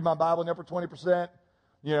 I was going to read my Bible in the upper 20%.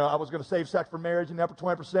 I was going to save sex for marriage in the upper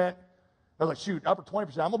 20%. I was like, shoot, upper 20%,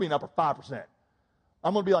 I'm going to be in the upper 5%.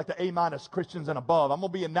 I'm going to be like the A- Christians and above. I'm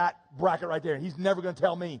going to be in that bracket right there. He's never going to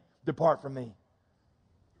tell me, depart from me.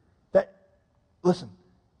 Listen,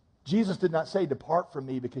 Jesus did not say, depart from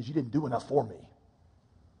me because you didn't do enough for me.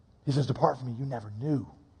 He says, depart from me, you never knew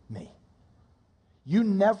me. You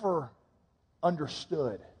never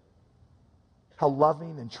understood how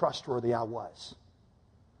loving and trustworthy I was.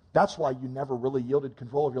 That's why you never really yielded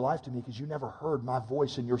control of your life to me, because you never heard my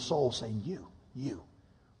voice in your soul saying, you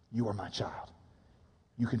are my child.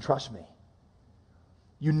 You can trust me.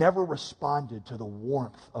 You never responded to the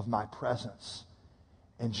warmth of my presence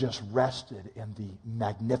and just rested in the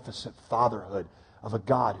magnificent fatherhood of a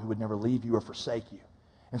God who would never leave you or forsake you.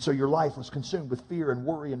 And so your life was consumed with fear and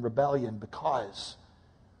worry and rebellion because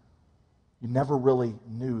you never really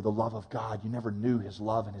knew the love of God. You never knew his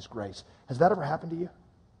love and his grace. Has that ever happened to you?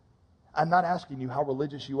 I'm not asking you how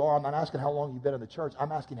religious you are. I'm not asking how long you've been in the church.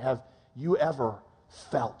 I'm asking, have you ever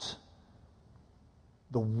felt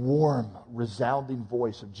the warm, resounding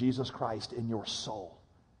voice of Jesus Christ in your soul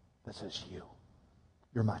that says,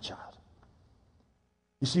 you're my child?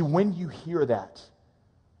 You see, when you hear that,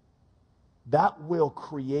 that will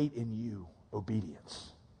create in you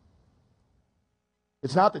obedience.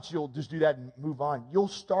 It's not that you'll just do that and move on. You'll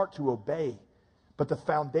start to obey. But the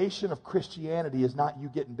foundation of Christianity is not you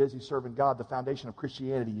getting busy serving God. The foundation of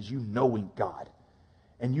Christianity is you knowing God.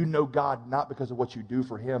 And you know God not because of what you do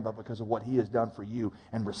for him, but because of what he has done for you,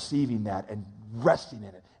 and receiving that and resting in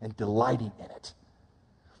it and delighting in it.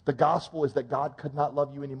 The gospel is that God could not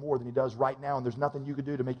love you any more than he does right now, and there's nothing you could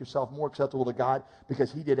do to make yourself more acceptable to God,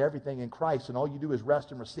 because he did everything in Christ, and all you do is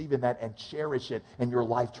rest and receive in that and cherish it, and your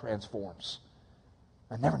life transforms.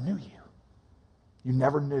 I never knew you. You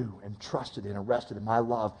never knew and trusted and rested in my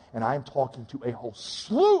love, and I am talking to a whole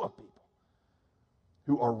slew of people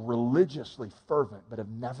who are religiously fervent but have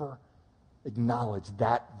never acknowledged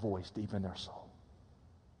that voice deep in their soul.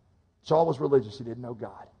 Saul was religious. He didn't know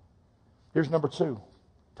God. Here's number 2,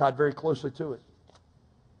 tied very closely to it.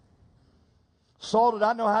 Saul did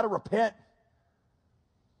not know how to repent.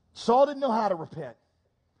 Saul didn't know how to repent.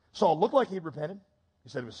 Saul looked like he repented. He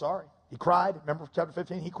said he was sorry. He cried. Remember chapter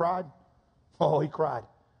 15? He cried. Oh, he cried.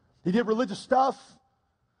 He did religious stuff.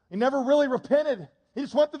 He never really repented. He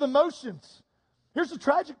just went through the motions. Here's the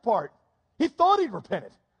tragic part. He thought he'd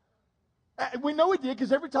repented. We know he did,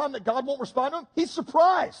 because every time that God won't respond to him, he's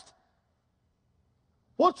surprised.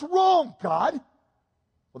 What's wrong, God?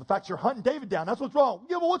 Well, the fact you're hunting David down, that's what's wrong.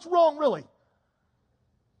 Yeah, well, what's wrong, really?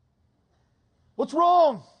 What's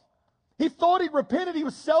wrong? He thought he'd repented. He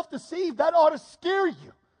was self-deceived. That ought to scare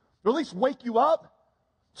you, or at least wake you up.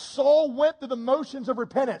 Saul went through the motions of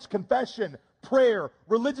repentance, confession, prayer,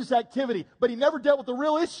 religious activity, but he never dealt with the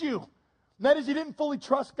real issue. And that is, he didn't fully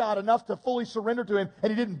trust God enough to fully surrender to him, and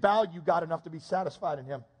he didn't value God enough to be satisfied in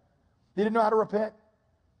him. He didn't know how to repent.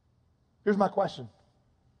 Here's my question.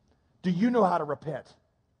 Do you know how to repent?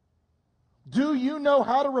 Do you know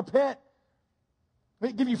how to repent?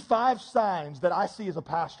 Let me give you 5 signs that I see as a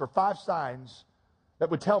pastor, 5 signs that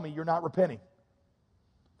would tell me you're not repenting.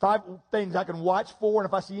 5 things I can watch for, and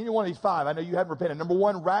if I see any one of these 5, I know you haven't repented. Number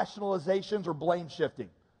 1, rationalizations or blame shifting.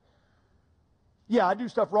 Yeah, I do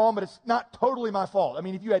stuff wrong, but it's not totally my fault. I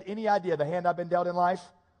mean, if you had any idea the hand I've been dealt in life,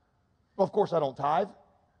 well, of course I don't tithe.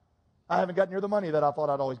 I haven't got near the money that I thought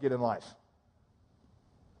I'd always get in life.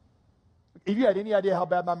 If you had any idea how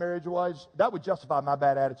bad my marriage was, that would justify my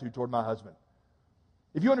bad attitude toward my husband.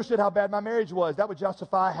 If you understood how bad my marriage was, that would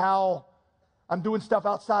justify how I'm doing stuff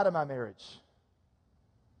outside of my marriage.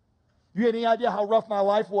 If you had any idea how rough my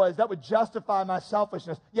life was, that would justify my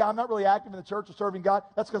selfishness. Yeah, I'm not really active in the church or serving God.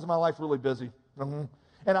 That's because my life's really busy. And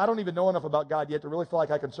I don't even know enough about God yet to really feel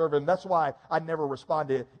like I can serve him. That's why I never respond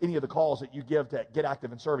to any of the calls that you give to get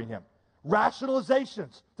active in serving him.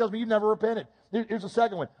 Rationalizations. Tells me you've never repented. Here's the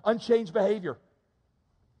second one. Unchanged behavior.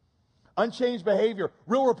 Unchanged behavior.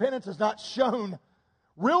 Real repentance is not shown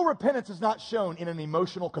in an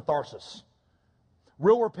emotional catharsis.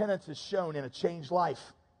 Real repentance is shown in a changed life.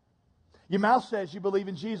 Your mouth says you believe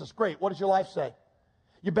in Jesus. Great. What does your life say?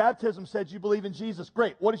 Your baptism says you believe in Jesus.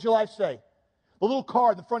 Great. What does your life say? The little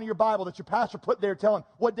card in the front of your Bible that your pastor put there telling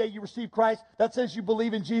what day you received Christ, that says you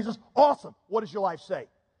believe in Jesus. Awesome. What does your life say?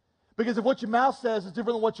 Because if what your mouth says is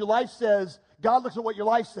different than what your life says, God looks at what your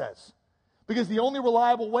life says. Because the only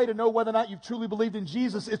reliable way to know whether or not you've truly believed in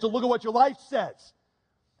Jesus is to look at what your life says.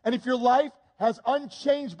 And if your life has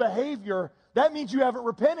unchanged behavior, that means you haven't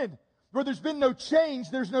repented. Where there's been no change,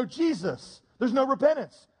 there's no Jesus. There's no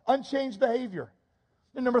repentance. Unchanged behavior.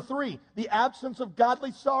 And number 3, the absence of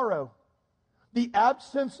godly sorrow. The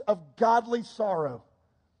absence of godly sorrow.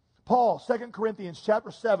 Paul, 2 Corinthians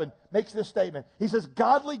chapter 7, makes this statement. He says,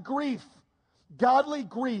 godly grief Godly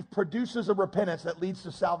grief produces a repentance that leads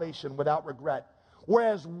to salvation without regret.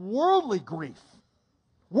 Whereas worldly grief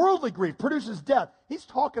produces death. He's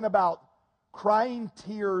talking about crying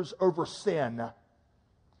tears over sin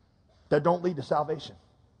that don't lead to salvation.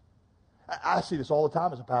 I see this all the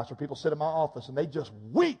time as a pastor. People sit in my office and they just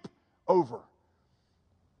weep over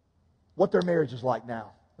what their marriage is like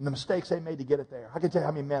now and the mistakes they made to get it there. I can tell you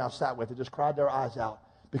how many men I've sat with that just cried their eyes out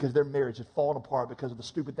because their marriage had fallen apart because of the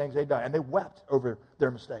stupid things they've done, and they wept over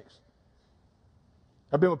their mistakes.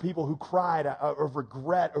 I've been with people who cried of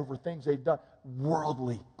regret over things they've done.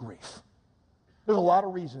 Worldly grief. There's a lot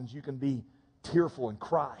of reasons you can be tearful and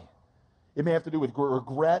cry. It may have to do with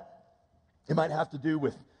regret. It might have to do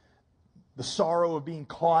with the sorrow of being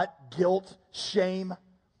caught, guilt, shame,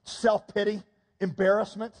 self-pity,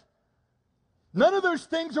 embarrassment. None of those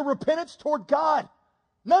things are repentance toward God.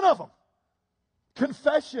 None of them.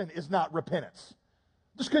 Confession is not repentance.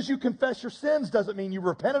 Just because you confess your sins doesn't mean you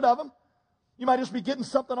repented of them. You might just be getting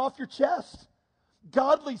something off your chest.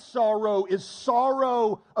 Godly sorrow is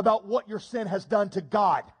sorrow about what your sin has done to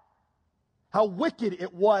God, how wicked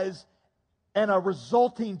it was, and a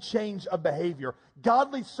resulting change of behavior.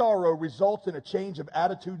 Godly sorrow results in a change of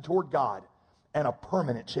attitude toward God and a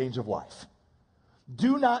permanent change of life.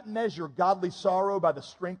 Do not measure godly sorrow by the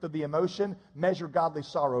strength of the emotion. Measure godly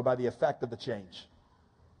sorrow by the effect of the change.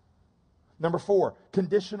 Number 4,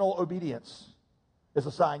 conditional obedience is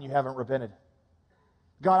a sign you haven't repented.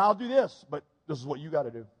 God, I'll do this, but this is what you got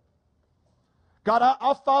to do. God,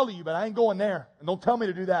 I'll follow you, but I ain't going there. And don't tell me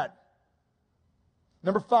to do that.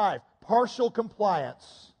 Number 5, partial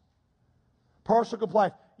compliance. Partial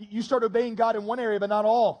compliance. You start obeying God in one area, but not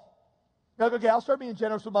all. You're like, okay, I'll start being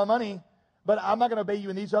generous with my money, but I'm not going to obey you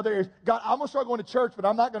in these other areas. God, I'm going to start going to church, but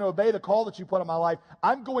I'm not going to obey the call that you put on my life.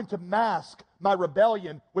 I'm going to mask my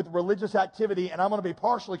rebellion with religious activity, and I'm going to be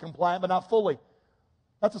partially compliant, but not fully.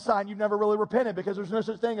 That's a sign you've never really repented, because there's no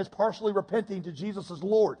such thing as partially repenting to Jesus as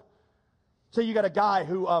Lord. Say you got a guy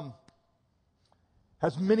who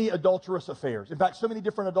has many adulterous affairs. In fact, so many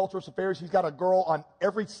different adulterous affairs, he's got a girl on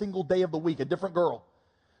every single day of the week, a different girl.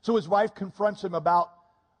 So his wife confronts him about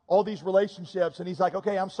all these relationships, and he's like,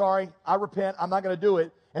 okay, I'm sorry, I repent, I'm not going to do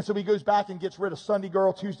it. And so he goes back and gets rid of Sunday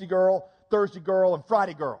girl, Tuesday girl, Thursday girl, and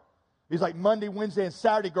Friday girl. He's like, Monday, Wednesday, and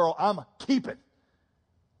Saturday girl, I'm keeping.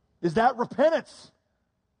 Is that repentance?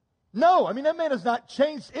 No, I mean, that man has not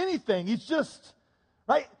changed anything. He's just,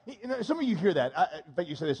 right? Some of you hear that. I bet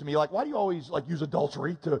you say this to me, like, why do you always use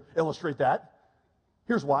adultery to illustrate that?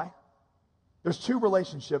 Here's why. There's 2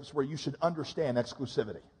 relationships where you should understand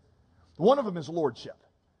exclusivity. One of them is lordship.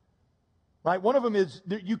 Right? One of them is,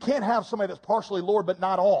 you can't have somebody that's partially Lord, but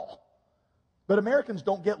not all. But Americans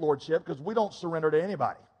don't get lordship because we don't surrender to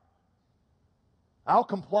anybody. I'll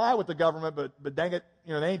comply with the government, but dang it,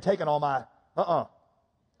 they ain't taking all my,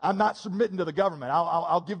 I'm not submitting to the government.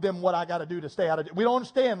 I'll give them what I got to do to stay out of it. We don't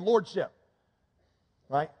understand lordship.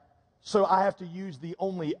 Right? So I have to use the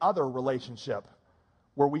only other relationship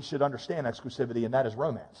where we should understand exclusivity, and that is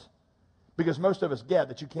romance. Because most of us get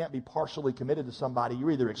that you can't be partially committed to somebody.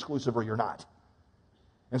 You're either exclusive or you're not.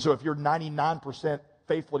 And so if you're 99%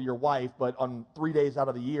 faithful to your wife, but on 3 days out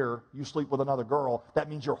of the year you sleep with another girl, that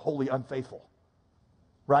means you're wholly unfaithful.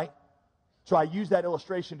 Right? So I use that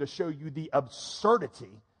illustration to show you the absurdity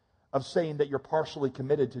of saying that you're partially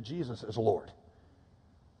committed to Jesus as Lord.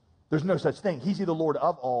 There's no such thing. He's either Lord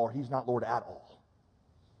of all or he's not Lord at all.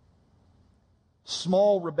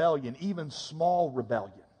 Small rebellion, even small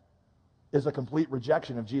rebellion, is a complete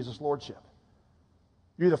rejection of Jesus' lordship.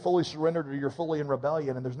 You're either fully surrendered or you're fully in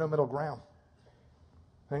rebellion, and there's no middle ground.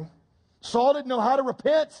 Okay? Saul didn't know how to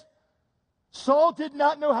repent. Saul did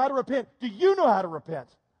not know how to repent. Do you know how to repent?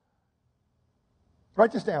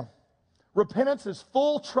 Write this down. Repentance is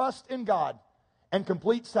full trust in God and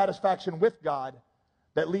complete satisfaction with God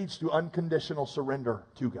that leads to unconditional surrender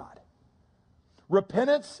to God.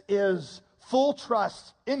 Repentance is full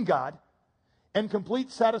trust in God and complete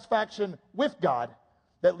satisfaction with God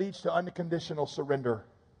that leads to unconditional surrender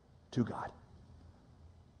to God.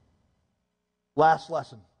 Last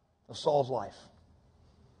lesson of Saul's life.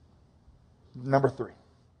 Number 3.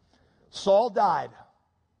 Saul died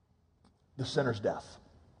the sinner's death.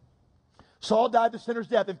 Saul died the sinner's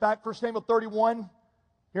death. In fact, 1 Samuel 31,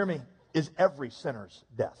 hear me, is every sinner's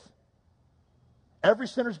death. Every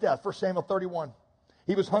sinner's death, 1 Samuel 31.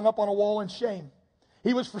 He was hung up on a wall in shame.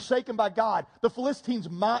 He was forsaken by God. The Philistines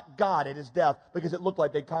mocked God at his death because it looked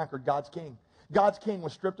like they conquered God's king. God's king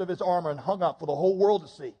was stripped of his armor and hung up for the whole world to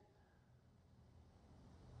see.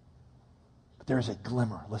 But there is a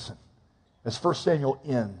glimmer, listen, as 1 Samuel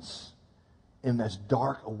ends in as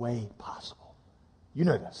dark a way possible. You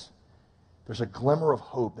know this. there's a glimmer of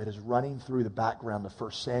hope that is running through the background of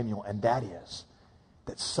 1 Samuel, and that is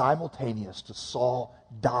that simultaneous to Saul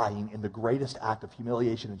dying in the greatest act of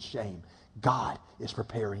humiliation and shame, God is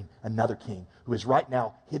preparing another king who is right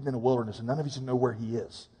now hidden in a wilderness, and none of us know where he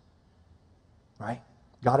is. Right?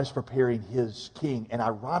 God is preparing his king, and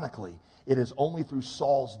ironically, it is only through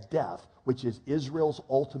Saul's death, which is Israel's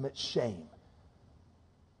ultimate shame,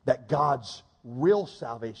 that God's real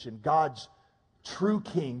salvation, God's true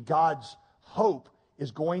king, God's hope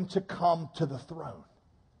is going to come to the throne.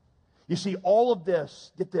 You see, all of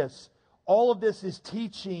this, get this, all of this is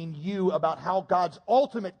teaching you about how God's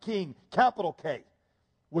ultimate king, capital K,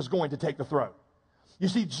 was going to take the throne. You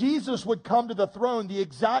see, Jesus would come to the throne the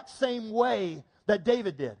exact same way that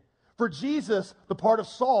David did. For Jesus, the part of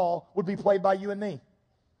Saul would be played by you and me.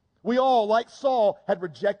 We all, like Saul, had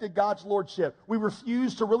rejected God's lordship. We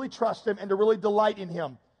refused to really trust him and to really delight in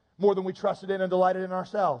him more than we trusted in and delighted in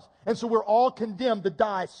ourselves. And so we're all condemned to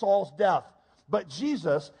die Saul's death. But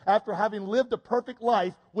Jesus, after having lived a perfect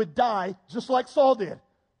life, would die just like Saul did,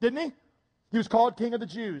 didn't he? He was called King of the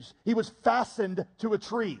Jews. He was fastened to a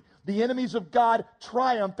tree. The enemies of God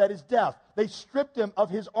triumphed at his death. They stripped him of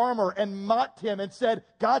his armor and mocked him and said,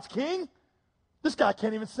 God's king? This guy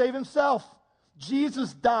can't even save himself.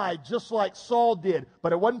 Jesus died just like Saul did,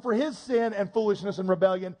 but it wasn't for his sin and foolishness and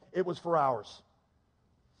rebellion. It was for ours.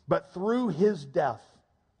 But through his death,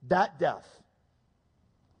 that death,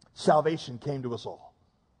 salvation came to us all.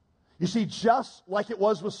 You see, just like it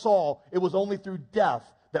was with Saul, it was only through death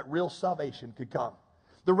that real salvation could come.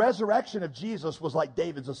 The resurrection of Jesus was like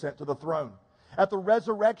David's ascent to the throne. At the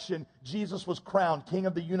resurrection, Jesus was crowned King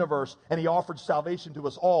of the universe, and he offered salvation to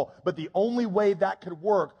us all. But the only way that could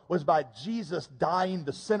work was by Jesus dying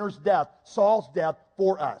the sinner's death, Saul's death,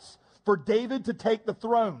 for us. For David to take the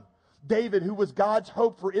throne, David, who was God's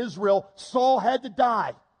hope for Israel, Saul had to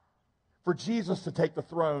die. For Jesus to take the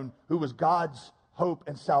throne, who was God's hope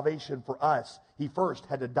and salvation for us, he first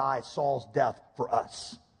had to die Saul's death for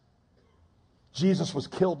us. Jesus was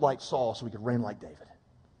killed like Saul so we could reign like David.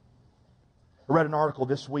 I read an article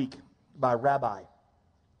this week by a rabbi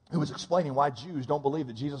who was explaining why Jews don't believe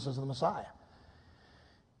that Jesus is the Messiah.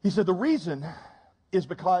 He said the reason is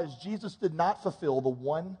because Jesus did not fulfill the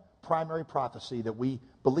one primary prophecy that we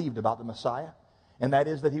believed about the Messiah, and that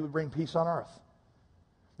is that he would bring peace on earth.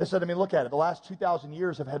 They said, look at it. The last 2,000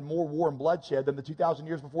 years have had more war and bloodshed than the 2,000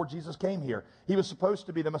 years before Jesus came here. He was supposed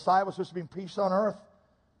to be, the Messiah was supposed to bring peace on earth.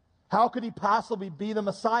 How could he possibly be the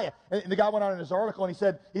Messiah? And the guy went on in his article and he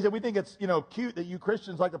said, we think it's, cute that you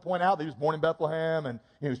Christians like to point out that he was born in Bethlehem and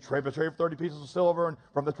he was betrayed for 30 pieces of silver and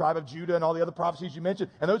from the tribe of Judah and all the other prophecies you mentioned.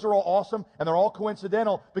 And those are all awesome and they're all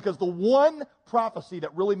coincidental because the one prophecy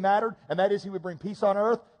that really mattered, and that is he would bring peace on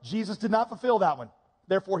earth, Jesus did not fulfill that one.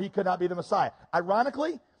 Therefore, he could not be the Messiah.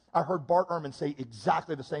 Ironically, I heard Bart Ehrman say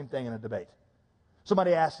exactly the same thing in a debate.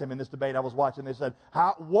 Somebody asked him in this debate I was watching, they said,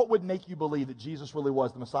 what would make you believe that Jesus really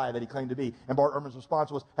was the Messiah that he claimed to be? And Bart Ehrman's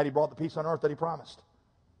response was, had he brought the peace on earth that he promised?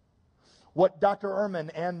 What Dr.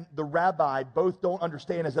 Ehrman and the rabbi both don't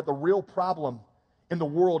understand is that the real problem in the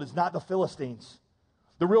world is not the Philistines.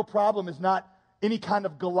 The real problem is not any kind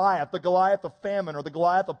of Goliath, the Goliath of famine or the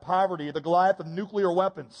Goliath of poverty or the Goliath of nuclear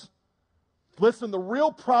weapons. Listen, the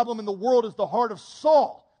real problem in the world is the heart of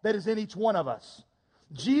Saul that is in each one of us.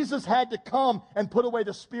 Jesus had to come and put away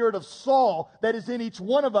the spirit of Saul that is in each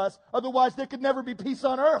one of us. Otherwise, there could never be peace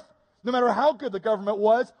on earth, no matter how good the government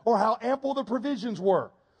was or how ample the provisions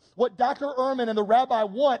were. What Dr. Ehrman and the rabbi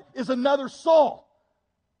want is another Saul.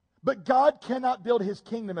 But God cannot build his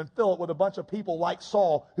kingdom and fill it with a bunch of people like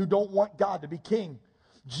Saul who don't want God to be king.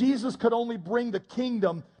 Jesus could only bring the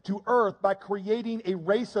kingdom to earth by creating a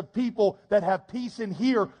race of people that have peace in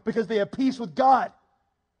here because they have peace with God.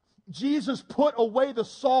 Jesus put away the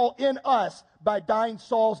Saul in us by dying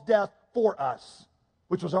Saul's death for us,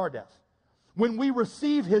 which was our death. When we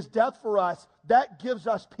receive his death for us, that gives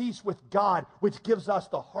us peace with God, which gives us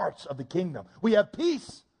the hearts of the kingdom. We have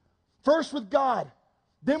peace, first with God,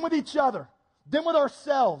 then with each other, then with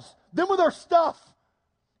ourselves, then with our stuff.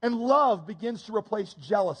 And love begins to replace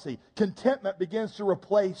jealousy. Contentment begins to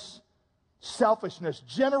replace selfishness.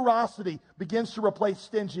 Generosity begins to replace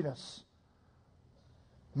stinginess.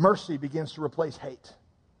 Mercy begins to replace hate.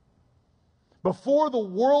 Before the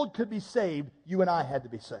world could be saved, you and I had to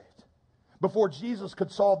be saved. Before Jesus could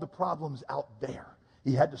solve the problems out there,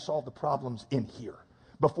 he had to solve the problems in here.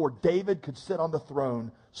 Before David could sit on the throne,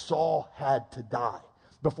 Saul had to die.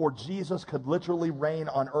 Before Jesus could literally reign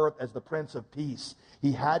on earth as the Prince of Peace,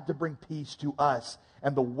 he had to bring peace to us.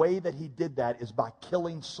 And the way that he did that is by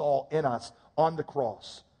killing Saul in us on the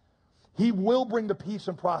cross. He will bring the peace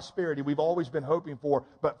and prosperity we've always been hoping for,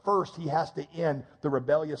 but first he has to end the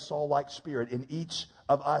rebellious Saul-like spirit in each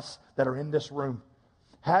of us that are in this room.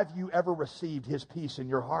 Have you ever received his peace in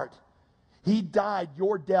your heart? He died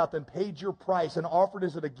your death and paid your price and offered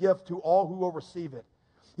as a gift to all who will receive it.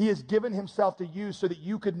 He has given himself to you so that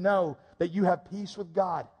you could know that you have peace with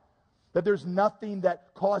God, that there's nothing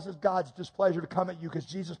that causes God's displeasure to come at you because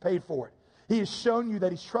Jesus paid for it. He has shown you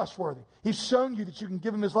that he's trustworthy. He's shown you that you can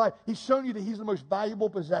give him his life. He's shown you that he's the most valuable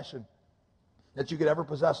possession that you could ever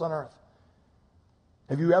possess on earth.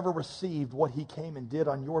 Have you ever received what he came and did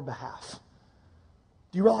on your behalf?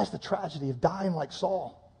 Do you realize the tragedy of dying like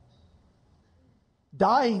Saul?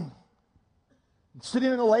 Dying,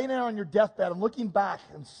 sitting and laying there on your deathbed and looking back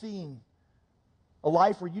and seeing a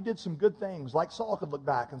life where you did some good things, like Saul could look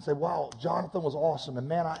back and say, wow, Jonathan was awesome, and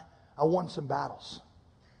man, I won some battles.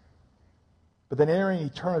 But then entering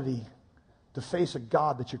eternity to face a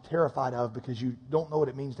God that you're terrified of because you don't know what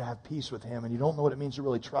it means to have peace with him, and you don't know what it means to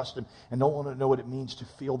really trust him, and don't want to know what it means to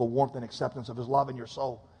feel the warmth and acceptance of his love in your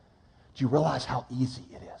soul. Do you realize how easy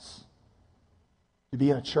it is to be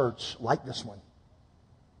in a church like this one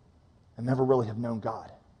and never really have known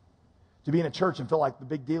God? To be in a church and feel like the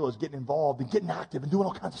big deal is getting involved and getting active and doing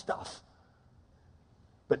all kinds of stuff,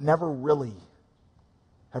 but never really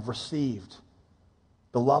have received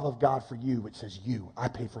the love of God for you, which says, I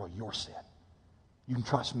paid for all your sin. You can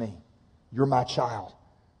trust me. You're my child.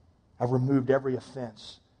 I've removed every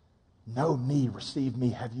offense. Know me, receive me.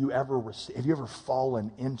 Have you ever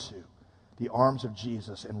fallen into the arms of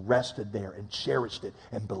Jesus and rested there and cherished it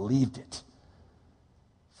and believed it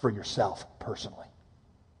for yourself personally?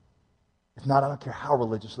 If not, I don't care how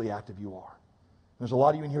religiously active you are. There's a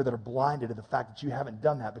lot of you in here that are blinded to the fact that you haven't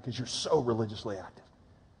done that because you're so religiously active.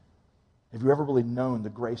 Have you ever really known the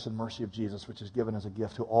grace and mercy of Jesus, which is given as a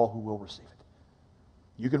gift to all who will receive it?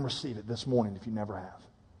 You can receive it this morning if you never have.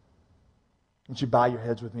 Won't you bow your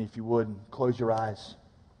heads with me if you would and close your eyes?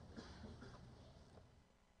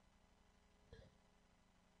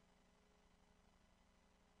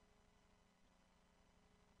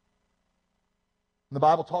 The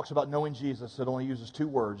Bible talks about knowing Jesus. It only uses two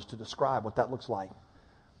words to describe what that looks like.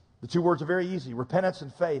 The two words are very easy: repentance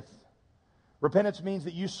and faith. Repentance means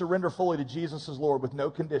that you surrender fully to Jesus as Lord with no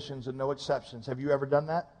conditions and no exceptions. Have you ever done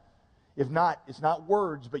that? If not, it's not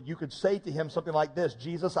words, but you could say to him something like this: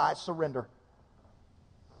 Jesus, I surrender.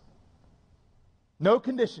 No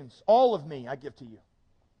conditions. All of me I give to you.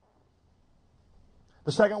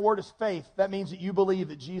 The second word is faith. That means that you believe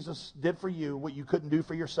that Jesus did for you what you couldn't do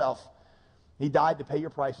for yourself. He died to pay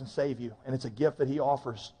your price and save you, and it's a gift that he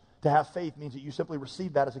offers. To have faith means that you simply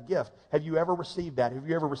receive that as a gift. Have you ever received that? Have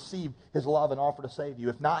you ever received his love and offer to save you?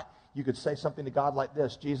 If not, you could say something to God like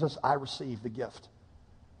this: Jesus, I receive the gift.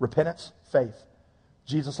 Repentance, faith.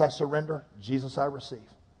 Jesus, I surrender. Jesus, I receive.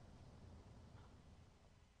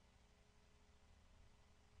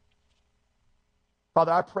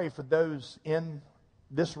 Father, I pray for those in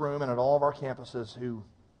this room and at all of our campuses who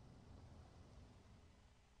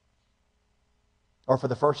are for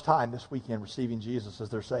the first time this weekend receiving Jesus as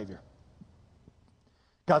their Savior.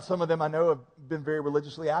 God, some of them I know have been very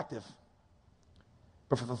religiously active,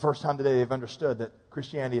 but for the first time today they've understood that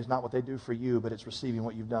Christianity is not what they do for you, but it's receiving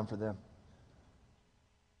what you've done for them.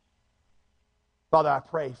 Father, I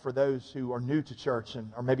pray for those who are new to church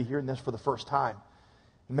and are maybe hearing this for the first time.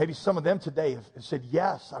 And maybe some of them today have said,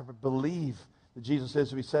 yes, I believe that Jesus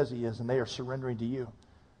is who he says he is, and they are surrendering to you.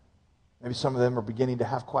 Maybe some of them are beginning to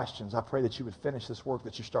have questions. I pray that you would finish this work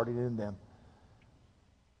that you're starting in them.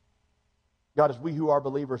 God, as we who are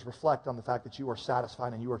believers reflect on the fact that you are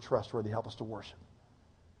satisfied and you are trustworthy, help us to worship.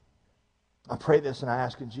 I pray this and I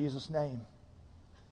ask in Jesus' name.